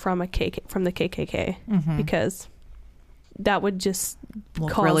 massacre from the KKK because that would just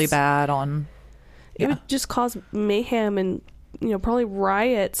look really bad on. It would just cause mayhem and, you know, probably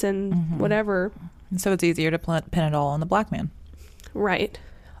riots and whatever. And so it's easier to pin it all on the black man. Right.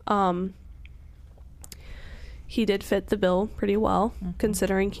 He did fit the bill pretty well,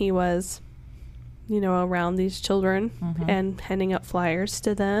 considering he was, you know, around these children and handing out flyers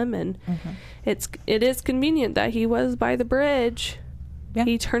to them. And it is convenient that he was by the bridge. Yeah.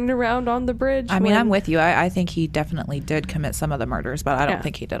 He turned around on the bridge. I mean, I'm with you. I think he definitely did commit some of the murders, but I don't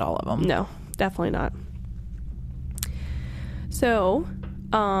think he did all of them. No, definitely not. So,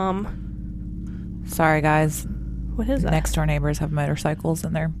 sorry guys. What is that? Next door neighbors have motorcycles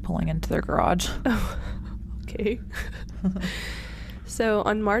and they're pulling into their garage. Oh, okay. So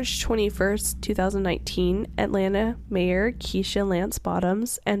on March 21st, 2019, Atlanta Mayor Keisha Lance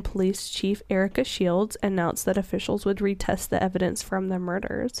Bottoms and Police Chief Erica Shields announced that officials would retest the evidence from the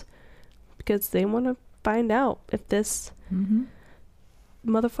murders because they want to find out if this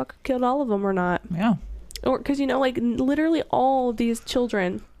motherfucker killed all of them or not. Yeah. Or because, you know, like literally all of these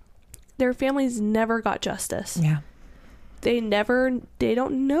children, their families never got justice. Yeah. They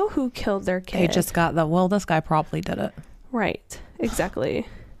don't know who killed their kid. They just got this guy probably did it. Right. Exactly.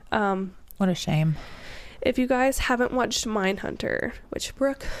 What a shame. If you guys haven't watched Mindhunter, which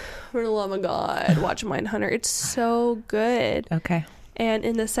Brooke, for the love of God, watch Mindhunter. It's so good. Okay. And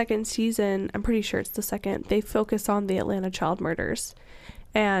in the second season, I'm pretty sure it's the second, they focus on the Atlanta child murders.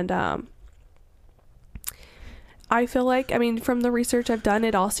 And I feel like, I mean, from the research I've done,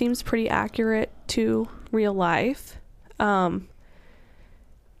 it all seems pretty accurate to real life. You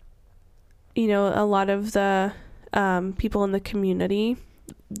know, a lot of the people in the community,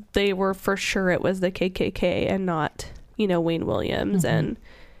 they were for sure it was the KKK and not, you know, Wayne Williams. And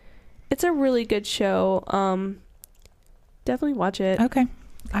it's a really good show. Definitely watch it. Okay.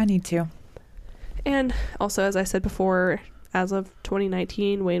 I need to. And also, as I said before, as of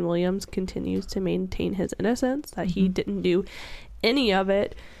 2019, Wayne Williams continues to maintain his innocence, that he didn't do any of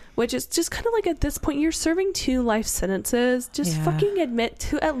it, which is just kind of like, at this point, you're serving 2 life sentences. Just fucking admit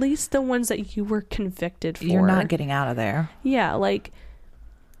to at least the ones that you were convicted for. You're not getting out of there. Yeah, like,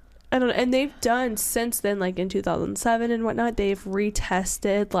 I don't know. And they've done since then, like in 2007 and whatnot, they've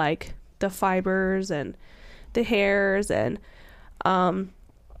retested like the fibers and the hairs and,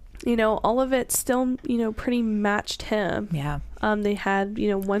 you know, all of it still, you know, pretty matched him. Yeah. They had, you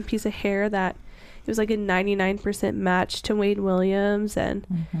know, one piece of hair that it was like a 99% match to Wade Williams. And,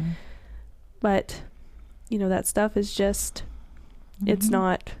 but, you know, that stuff is just, it's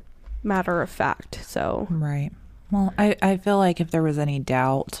not matter of fact. So, right. Well, I feel like if there was any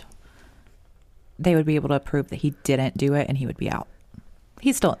doubt, they would be able to prove that he didn't do it and he would be out.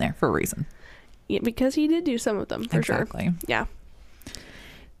 He's still in there for a reason. Yeah, because he did do some of them, for sure. Yeah.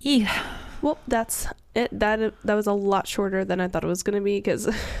 Yeah. Well, that's it. That was a lot shorter than I thought it was going to be because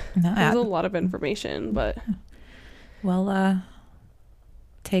there's a lot of information. But well,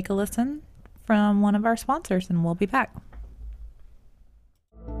 take a listen from one of our sponsors and we'll be back.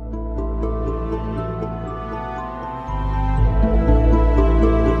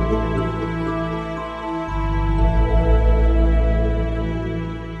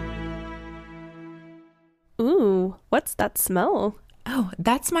 Ooh, what's that smell? Oh,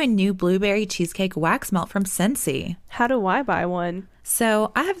 that's my new blueberry cheesecake wax melt from Scentsy. How do I buy one?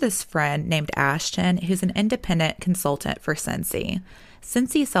 So I have this friend named Ashton who's an independent consultant for Scentsy.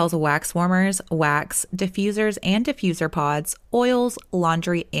 Scentsy sells wax warmers, wax, diffusers and diffuser pods, oils,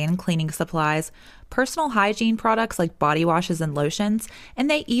 laundry and cleaning supplies, personal hygiene products like body washes and lotions, and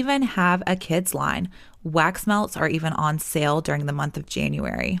they even have a kids line. Wax melts are even on sale during the month of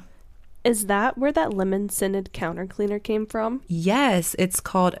January. Is that where that lemon scented counter cleaner came from? Yes, it's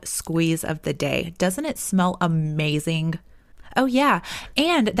called Squeeze of the Day. Doesn't it smell amazing? Oh yeah,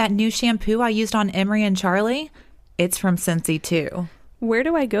 and that new shampoo I used on Emery and Charlie, it's from Scentsy too. Where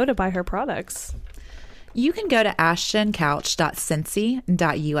do I go to buy her products? You can go to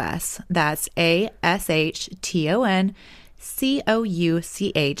ashtoncouch.scentsy.us. That's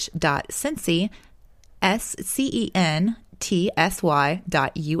ASHTONCOUCH.Scentsy, SCENTSY.US,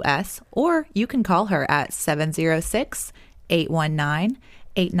 or you can call her at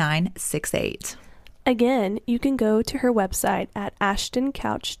 706-819-8968. Again, you can go to her website at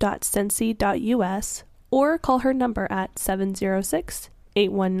ashtoncouch.scentsy.us or call her number at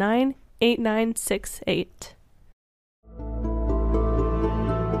 706-819-8968.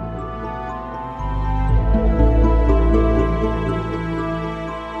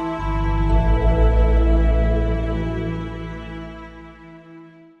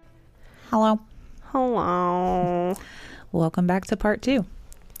 Hello. Hello. Welcome back to part 2.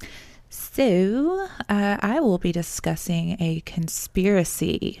 So, I will be discussing a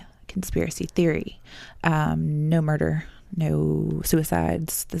conspiracy theory. No murder, no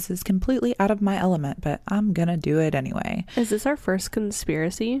suicides. This is completely out of my element, but I'm gonna do it anyway. Is this our first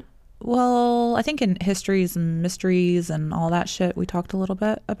conspiracy? Well, I think in Histories and Mysteries and all that shit, we talked a little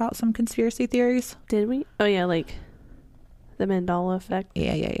bit about some conspiracy theories. Did we? Oh, yeah, like the Mandela effect.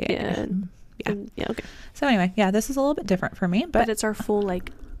 Yeah. Yeah, okay. So anyway, yeah, this is a little bit different for me, but it's our full, like,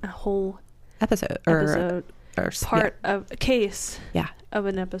 a whole episode or part yeah. of a case Yeah. of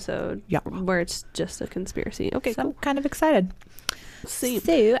an episode where it's just a conspiracy. Okay, so cool. I'm kind of excited. See.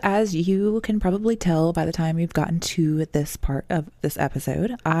 So, as you can probably tell by the time you've gotten to this part of this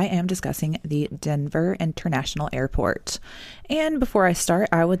episode, I am discussing the Denver International Airport. And before I start,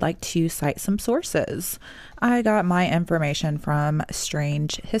 I would like to cite some sources. I got my information from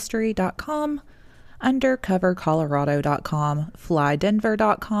strangehistory.com, undercovercolorado.com,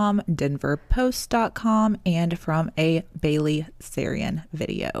 flydenver.com, denverpost.com, and from a Bailey Sarian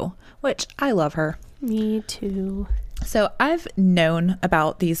video, which I love her. Me too. So I've known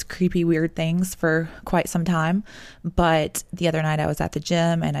about these creepy, weird things for quite some time, but the other night I was at the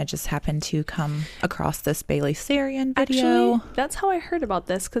gym and I just happened to come across this Bailey Sarian video. Actually, that's how I heard about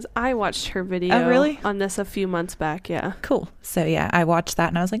this, because I watched her video on this a few months back. Yeah. Cool. So yeah, I watched that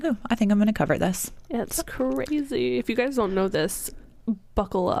and I was like, oh, I think I'm going to cover this. It's crazy. If you guys don't know this,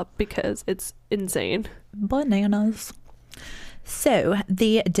 buckle up because it's insane. Bananas. So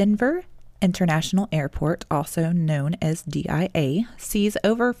the Denver International Airport, also known as DIA, sees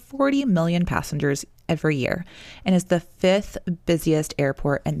over 40 million passengers every year and is the 5th busiest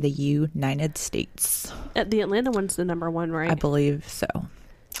airport in the United States. The Atlanta one's the number one, right? I believe so.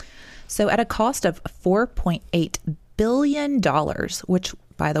 So at a cost of $4.8 billion, which,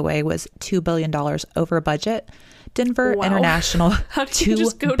 by the way, was $2 billion over budget, Denver International, How do you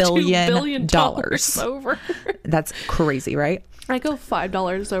just go $2 billion over? That's crazy, right? I go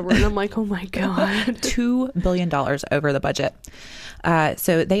 $5 over and I'm like, oh my God. $2 billion over the budget.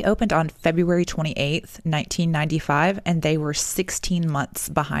 So they opened on February 28th, 1995, and they were 16 months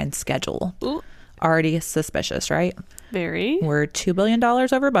behind schedule. Ooh. Already suspicious, right? Very. We're $2 billion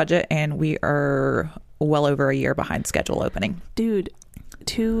over budget, and we are well over a year behind schedule opening. Dude,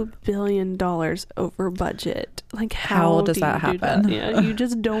 $2 billion over budget. Like, how does that happen? Yeah, you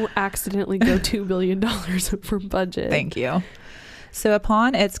just don't accidentally go $2 billion over budget. Thank you. So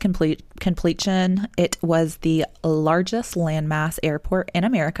upon its completion, it was the largest landmass airport in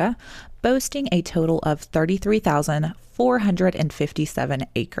America, boasting a total of 33,457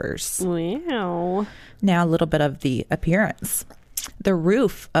 acres. Wow. Now, a little bit of the appearance. The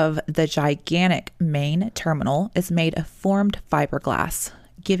roof of the gigantic main terminal is made of formed fiberglass,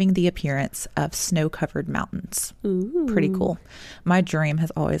 giving the appearance of snow-covered mountains. Ooh. Pretty cool. My dream has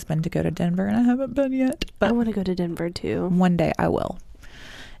always been to go to Denver, and I haven't been yet. But I want to go to Denver, too. One day I will.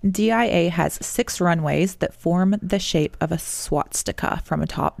 DIA has 6 runways that form the shape of a swastika from a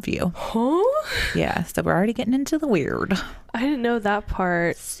top view. Huh? Yeah, so we're already getting into the weird. I didn't know that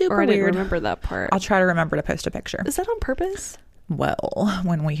part. Super or I didn't weird. remember that part. I'll try to remember to post a picture. Is that on purpose? Well,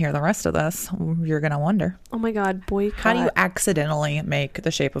 when we hear the rest of this, you're going to wonder. Oh my God, boycott. How do you accidentally make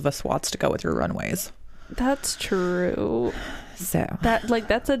the shape of a swastika with your runways? That's true. So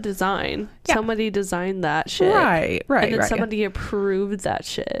That's a design. Yeah. Somebody designed that shit. Right. And then somebody approved that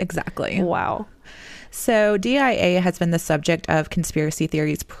shit. Exactly. Wow. So DIA has been the subject of conspiracy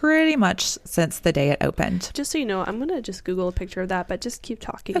theories pretty much since the day it opened. Just so you know, I'm going to just Google a picture of that, but just keep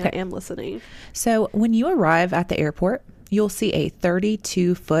talking. Okay. I am listening. So when you arrive at the airport, you'll see a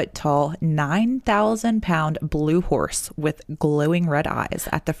 32-foot tall, 9,000-pound blue horse with glowing red eyes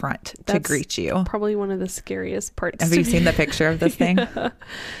at the front to greet you. Probably one of the scariest parts. Have you seen the picture of this thing? Yeah.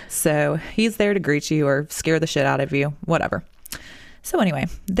 So he's there to greet you or scare the shit out of you, whatever. So anyway,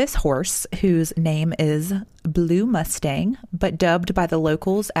 this horse, whose name is Blue Mustang, but dubbed by the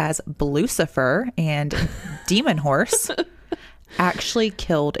locals as Blucifer and Demon Horse, actually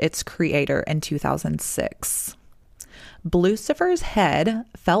killed its creator in 2006. Blucifer's head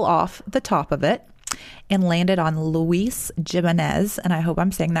fell off the top of it and landed on Luis Jimenez, and I hope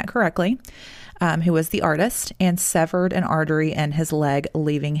I'm saying that correctly, who was the artist, and severed an artery in his leg,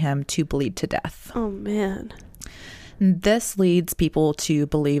 leaving him to bleed to death. Oh, man. This leads people to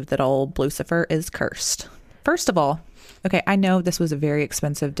believe that old Blucifer is cursed. First of all, okay, I know this was a very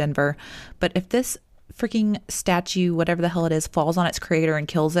expensive Denver, but if this freaking statue, whatever the hell it is, falls on its creator and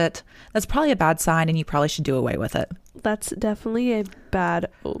kills it, that's probably a bad sign, and you probably should do away with it. That's definitely a bad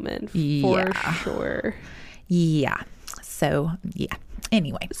omen for sure. Yeah. So, yeah.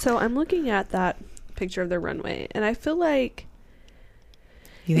 Anyway. So I'm looking at that picture of the runway, and I feel like...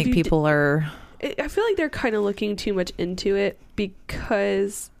 You think people are... I feel like they're kind of looking too much into it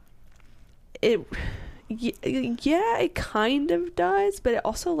because it... Yeah, it kind of does, but it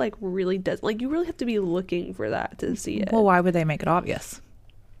also like really does. Like you really have to be looking for that to see it. Well, why would they make it obvious?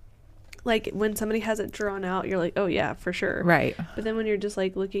 Like when somebody has it drawn out, you're like, oh yeah, for sure. Right. But then when you're just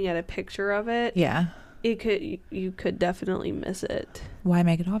like looking at a picture of it, yeah, you could definitely miss it. Why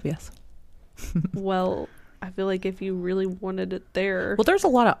make it obvious? Well, I feel like if you really wanted it there. Well, there's a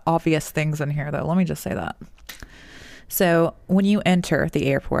lot of obvious things in here, though. Let me just say that. So when you enter the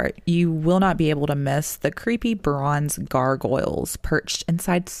airport, you will not be able to miss the creepy bronze gargoyles perched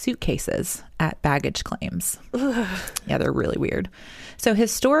inside suitcases at baggage claims. Ugh. Yeah, they're really weird. So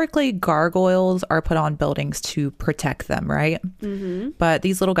historically, gargoyles are put on buildings to protect them, right? Mm-hmm. But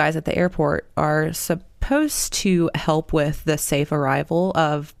these little guys at the airport are supposed to help with the safe arrival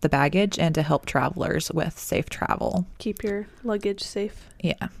of the baggage and to help travelers with safe travel. Keep your luggage safe.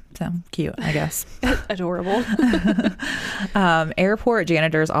 Yeah. So cute, I guess. Adorable. Airport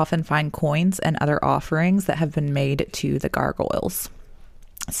janitors often find coins and other offerings that have been made to the gargoyles.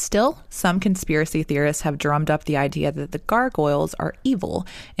 Still, some conspiracy theorists have drummed up the idea that the gargoyles are evil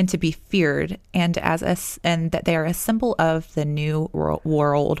and to be feared, and that they are a symbol of the new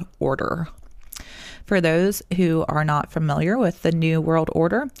world order. For those who are not familiar with the New World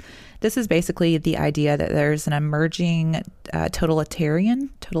Order, this is basically the idea that there's an emerging totalitarian,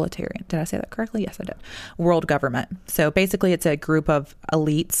 did I say that correctly? Yes, I did. World government. So basically it's a group of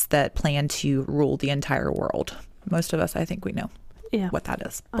elites that plan to rule the entire world. Most of us, I think we know what that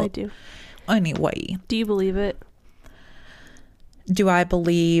is. I do. Anyway. Do you believe it? Do I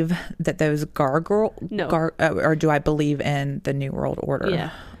believe that those No. or do I believe in the New World Order? Yeah.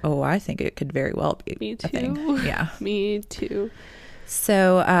 Oh, I think it could very well be Me too. a thing. Yeah. Me too.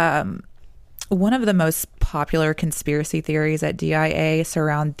 So, one of the most popular conspiracy theories at DIA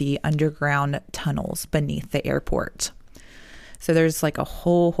surround the underground tunnels beneath the airport. So there's like a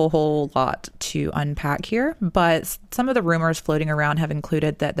whole lot to unpack here, but some of the rumors floating around have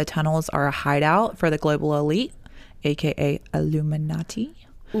included that the tunnels are a hideout for the global elite, aka Illuminati.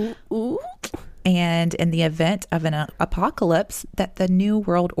 Ooh. And in the event of an apocalypse, that the New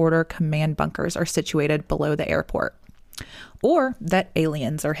World Order command bunkers are situated below the airport, or that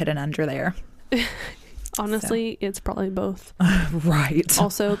aliens are hidden under there. Honestly, it's probably both. Right.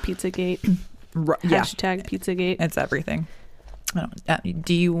 Also, Pizzagate. Yeah. Hashtag Pizzagate. It's everything.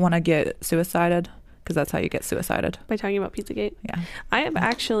 Do you want to get suicided? Because that's how you get suicided. By talking about Pizzagate? Yeah. I have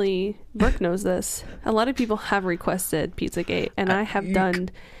actually, Brooke knows this. A lot of people have requested Pizzagate, and I have done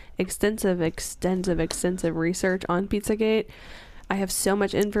extensive research on Pizzagate. I have so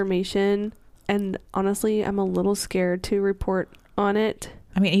much information, and honestly, I'm a little scared to report on it.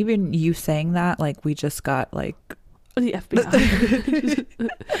 I mean, even you saying that, like, we just got, like... The FBI.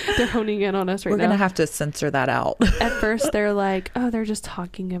 They're honing in on us right now. We're going to have to censor that out. At first, they're like, oh, they're just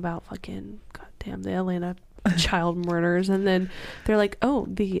talking about fucking, goddamn, the Atlanta child murders. And then they're like, oh,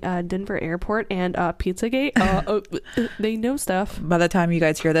 the Denver airport and Pizzagate. They know stuff. By the time you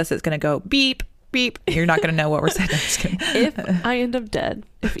guys hear this, it's going to go beep, beep. You're not going to know what we're saying. If I end up dead,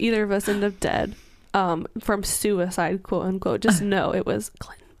 if either of us end up dead from suicide, quote unquote, just know it was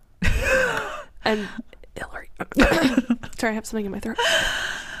Clinton and Hillary. Sorry, I have something in my throat.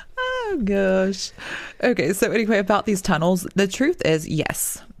 Oh gosh. Okay, so anyway, about these tunnels, the truth is,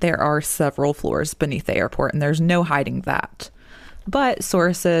 yes, there are several floors beneath the airport, and there's no hiding that. But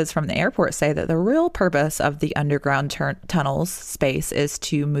sources from the airport say that the real purpose of the underground tunnels space is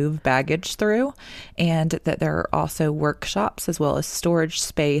to move baggage through, and that there are also workshops as well as storage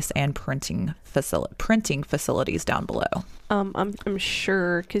space and printing facilities down below. I'm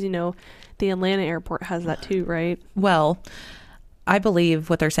sure, because the Atlanta airport has that too, right? Well, I believe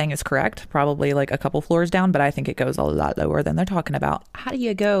what they're saying is correct, probably like a couple floors down, but I think it goes a lot lower than they're talking about. How do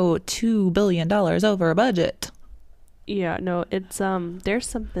you go $2 billion over budget? Yeah, no, it's there's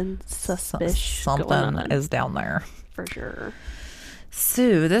something suspicious something going on. Is down there for sure.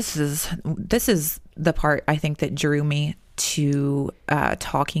 So this is the part I think that drew me to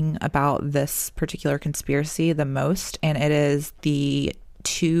talking about this particular conspiracy the most, and it is the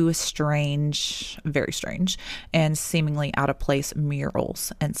two very strange and seemingly out of place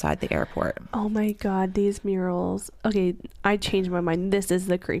murals inside the airport. Oh my god, these murals. Okay, I changed my mind. This is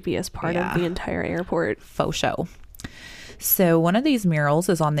the creepiest part of the entire airport. Faux show. So one of these murals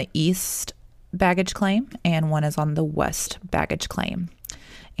is on the east baggage claim and one is on the west baggage claim,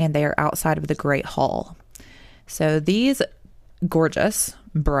 and they are outside of the Great Hall. So these gorgeous,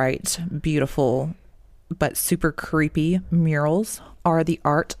 bright, beautiful, but super creepy murals are the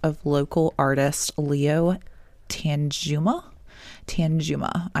art of local artist Leo Tanjuma.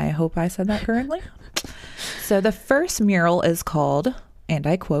 I hope I said that correctly. So the first mural is called, and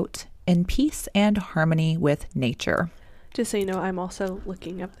I quote, "In Peace and Harmony with Nature." Just so you know, I'm also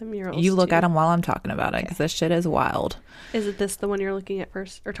looking up the murals. You look at them while I'm talking about it, because this shit is wild. Is it this the one you're looking at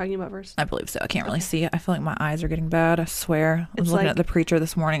first, or talking about first? I believe so. I can't really see it. I feel like my eyes are getting bad. I swear. I was looking at the preacher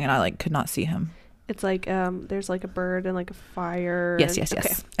this morning, and I could not see him. It's like there's like a bird and like a fire. Yes.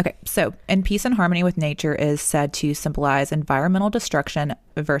 Okay. So, In Peace and Harmony with Nature is said to symbolize environmental destruction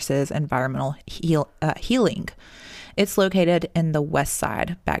versus environmental healing. It's located in the west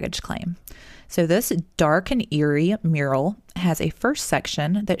side baggage claim. So this dark and eerie mural has a first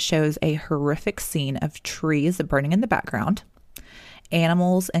section that shows a horrific scene of trees burning in the background,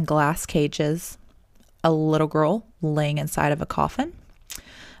 animals in glass cages, a little girl laying inside of a coffin,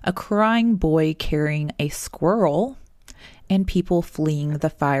 a crying boy carrying a squirrel, and people fleeing the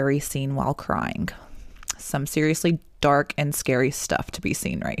fiery scene while crying. Some seriously dark and scary stuff to be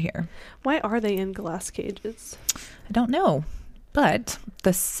seen right here. Why are they in glass cages? I don't know. But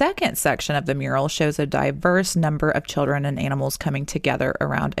the second section of the mural shows a diverse number of children and animals coming together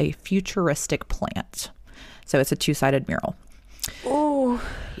around a futuristic plant. So it's a two-sided mural. Oh.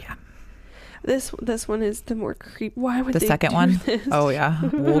 Yeah. This one is the more creepy. Why would the they second do one? This? Oh yeah,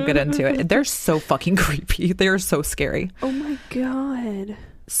 we'll get into it. They're so fucking creepy. They're so scary. Oh my god.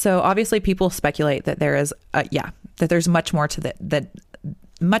 So obviously people speculate that there is that there's much more to that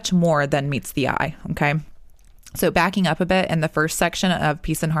much more than meets the eye, okay? So backing up a bit, in the first section of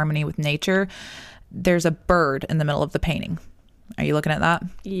Peace and Harmony with Nature, there's a bird in the middle of the painting. Are you looking at that?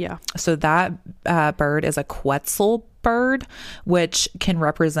 Yeah. So that bird is a Quetzal bird, which can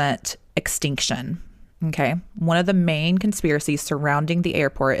represent extinction. Okay. One of the main conspiracies surrounding the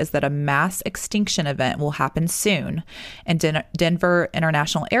airport is that a mass extinction event will happen soon. And Denver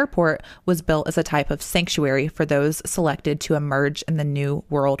International Airport was built as a type of sanctuary for those selected to emerge in the New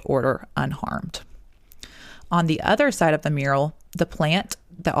World Order unharmed. On the other side of the mural, the plant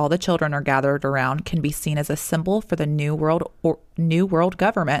that all the children are gathered around can be seen as a symbol for the New World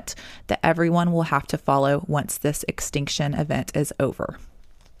government that everyone will have to follow once this extinction event is over.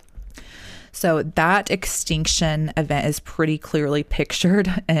 So that extinction event is pretty clearly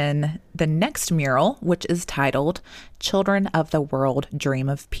pictured in the next mural, which is titled Children of the World Dream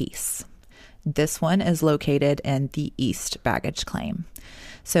of Peace. This one is located in the East baggage claim.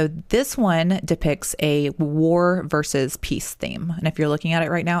 So this one depicts a war versus peace theme. And if you're looking at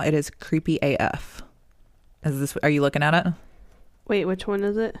it right now, it is creepy AF. Are you looking at it? Wait, which one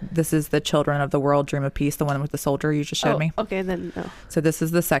is it? This is the Children of the World Dream of Peace, the one with the soldier you just showed me. Okay, then no. So this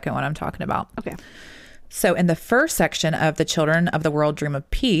is the second one I'm talking about. Okay. So in the first section of the Children of the World Dream of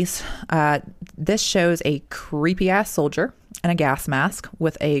Peace, this shows a creepy ass soldier in a gas mask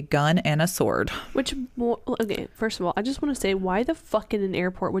with a gun and a sword. Okay, first of all, I just want to say, why the fuck in an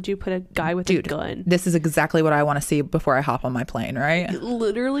airport would you put a guy with a gun? This is exactly what I want to see before I hop on my plane, right?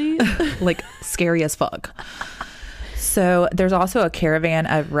 Literally. Like scary as fuck. So there's also a caravan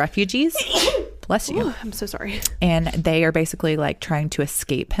of refugees. Bless you. Ooh, I'm so sorry. And they are basically like trying to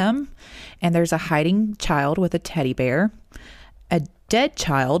escape him. And there's a hiding child with a teddy bear, a dead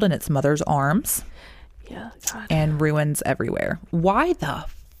child in its mother's arms. Yeah, God. And ruins everywhere. Why the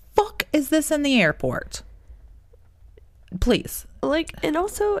fuck is this in the airport? Please. Like, and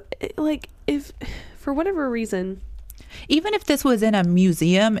also, like, if for whatever reason, even if this was in a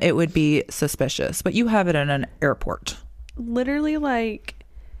museum, it would be suspicious. But you have it in an airport. Literally, like,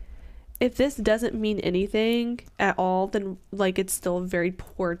 if this doesn't mean anything at all, then like it's still a very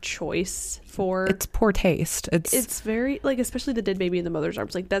poor choice for. It's poor taste. It's very like, especially the dead baby in the mother's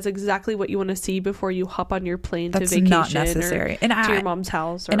arms. Like that's exactly what you want to see before you hop on your plane to vacation. That's not necessary. And to your mom's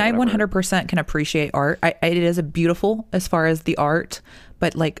house. Or and whatever. I 100% can appreciate art. It is beautiful as far as the art,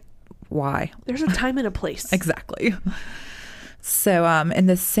 but like, why? There's a time and a place. Exactly. So in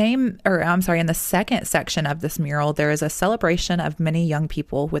the second section of this mural, there is a celebration of many young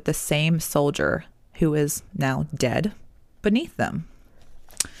people with the same soldier who is now dead beneath them.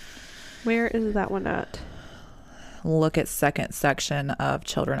 Where is that one at? Look at second section of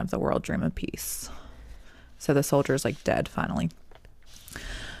Children of the World Dream of Peace. So the soldier is like dead finally.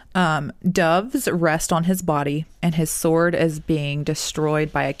 Doves rest on his body and his sword is being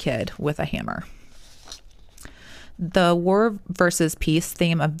destroyed by a kid with a hammer. The war versus peace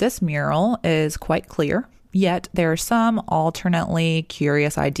theme of this mural is quite clear, yet there are some alternately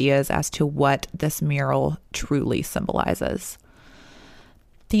curious ideas as to what this mural truly symbolizes.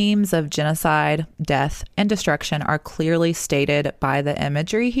 Themes of genocide, death, and destruction are clearly stated by the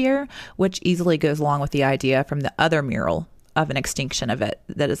imagery here, which easily goes along with the idea from the other mural of an extinction event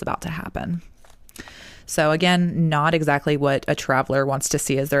that is about to happen. So again, not exactly what a traveler wants to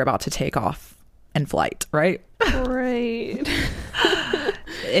see as they're about to take off in flight, right? Right.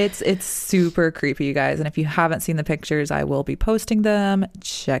 It's super creepy, you guys. And if you haven't seen the pictures, I will be posting them.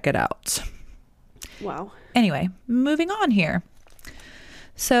 Check it out. Wow. Anyway, moving on here.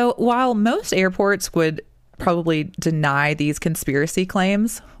 So while most airports would probably deny these conspiracy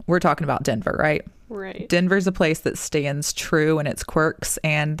claims, we're talking about Denver, right? Right. Denver's a place that stands true in its quirks,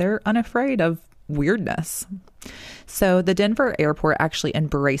 and they're unafraid of weirdness. So the Denver airport actually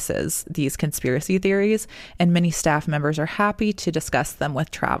embraces these conspiracy theories, and many staff members are happy to discuss them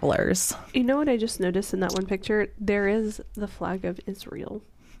with travelers. You know what I just noticed in that one picture? There is the flag of Israel.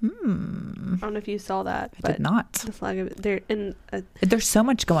 I don't know if you saw that. I did not. The flag of there, and there's so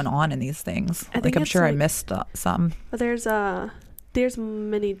much going on in these things. I'm sure I missed some. There's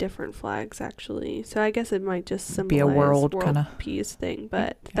many different flags actually, so I guess it might just symbolize be a world kind of peace thing.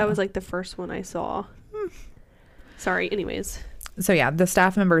 But that was like the first one I saw. Sorry. Anyways. So yeah, the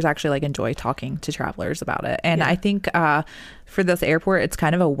staff members actually like enjoy talking to travelers about it. And I think for this airport, it's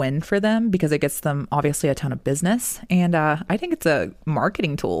kind of a win for them because it gets them obviously a ton of business. And I think it's a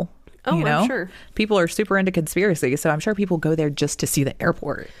marketing tool. Oh, you know? I'm sure. People are super into conspiracy. So I'm sure people go there just to see the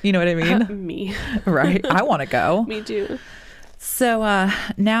airport. You know what I mean? Me. Right. I want to go. Me too. So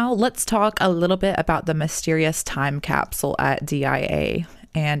now let's talk a little bit about the mysterious time capsule at DIA.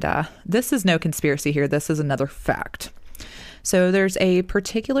 And this is no conspiracy here. This is another fact. So there's a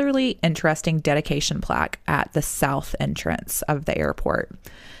particularly interesting dedication plaque at the south entrance of the airport.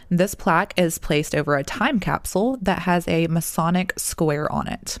 This plaque is placed over a time capsule that has a Masonic square on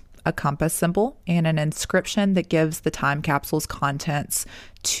it, a compass symbol, and an inscription that gives the time capsule's contents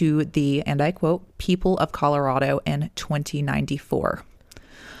to the, and I quote, people of Colorado in 2094.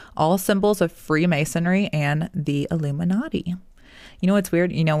 All symbols of Freemasonry and the Illuminati. You know what's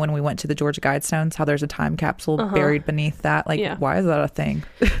weird? You know, when we went to the Georgia Guidestones, how there's a time capsule buried beneath that? Like, why is that a thing?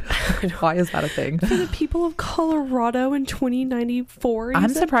 Why is that a thing? For the people of Colorado in 2094. I'm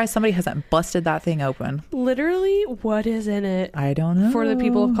surprised somebody hasn't busted that thing open. Literally, what is in it? I don't know. For the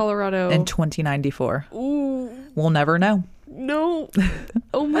people of Colorado. In 2094. Ooh. We'll never know. No.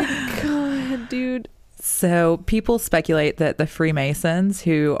 Oh my God, dude. So people speculate that the Freemasons,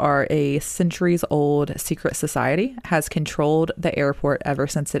 who are a centuries-old secret society, has controlled the airport ever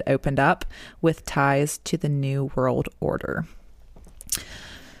since it opened up, with ties to the New World Order.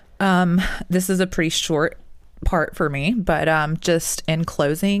 This is a pretty short part for me, but just in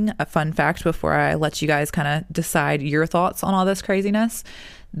closing, a fun fact before I let you guys kind of decide your thoughts on all this craziness.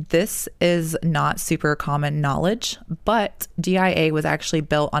 This is not super common knowledge, but DIA was actually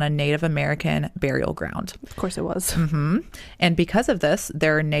built on a Native American burial ground. Of course it was. And because of this,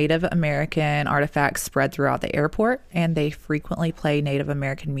 there are Native American artifacts spread throughout the airport, and they frequently play Native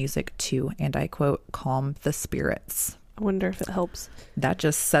American music to, and I quote, calm the spirits. I wonder if it helps. That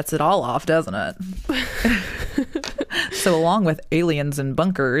just sets it all off, doesn't it? So along with aliens and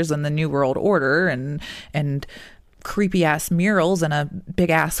bunkers and the New World Order and creepy ass murals and a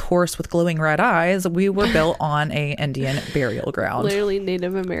big ass horse with glowing red eyes, we were built on a Indian burial ground. Literally,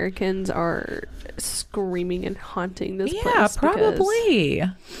 Native Americans are screaming and haunting this place. Yeah, probably.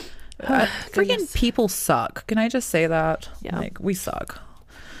 Freaking Goodness. people suck. Can I just say that? Yeah. Like, we suck.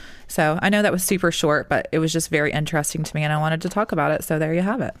 So I know that was super short, but it was just very interesting to me, and I wanted to talk about it. So there you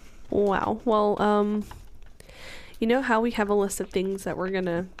have it. Wow. Well, you know how we have a list of things that we're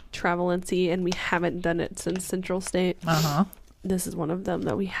gonna travel and see, and we haven't done it since Central State. This is one of them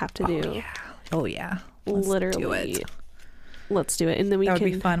that we have to do. Oh yeah. Let's Literally. do it. Let's do it, and then we That can.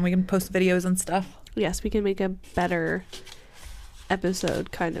 would be fun. We can post videos and stuff. Yes, we can make a better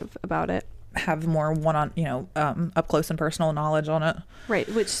episode, kind of about it. Have more up close and personal knowledge on it. Right.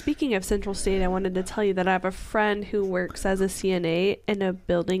 Which, speaking of Central State, I wanted to tell you that I have a friend who works as a CNA in a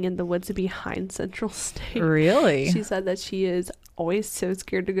building in the woods behind Central State. Really? She said that she is always so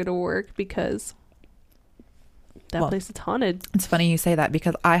scared to go to work because that place is haunted. It's funny you say that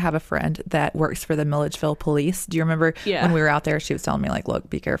because I have a friend that works for the Milledgeville Police. Do you remember when we were out there, she was telling me, like, look,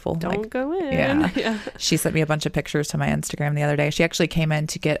 be careful. Don't go in. Yeah. She sent me a bunch of pictures to my Instagram the other day. She actually came in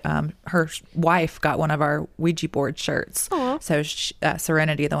to get, her wife got one of our Ouija board shirts. Aww. So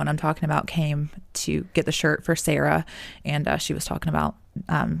Serenity, the one I'm talking about, came to get the shirt for Sarah. And she was talking about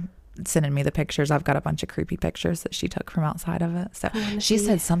sending me the pictures. I've got a bunch of creepy pictures that she took from outside of it. So she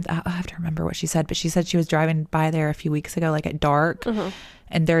said something, I have to remember what she said, but she said she was driving by there a few weeks ago, like at dark,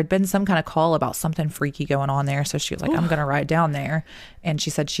 and there had been some kind of call about something freaky going on there. So she was like, I'm going to ride down there. And she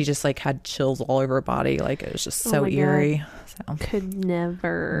said she just like had chills all over her body. Like it was just so eerie. So. Could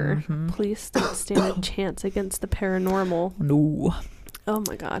never. Please don't stand a chance against the paranormal. No. Oh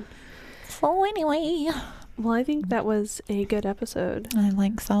my God. So anyway. Well, I think that was a good episode. I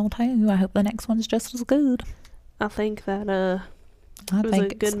think so too. I hope the next one's just as good. I think that it was a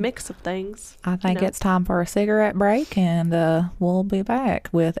good mix of things. I think it's time for a cigarette break, and we'll be back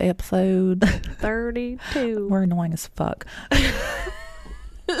with episode 32. We're annoying as fuck.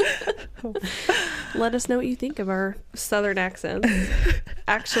 Let us know what you think of our southern accents.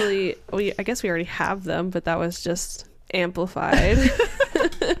 Actually, I guess we already have them, but that was just amplified.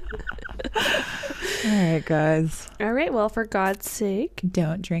 All right, guys. All right, well, for God's sake,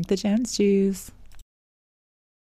 don't drink the Jones juice.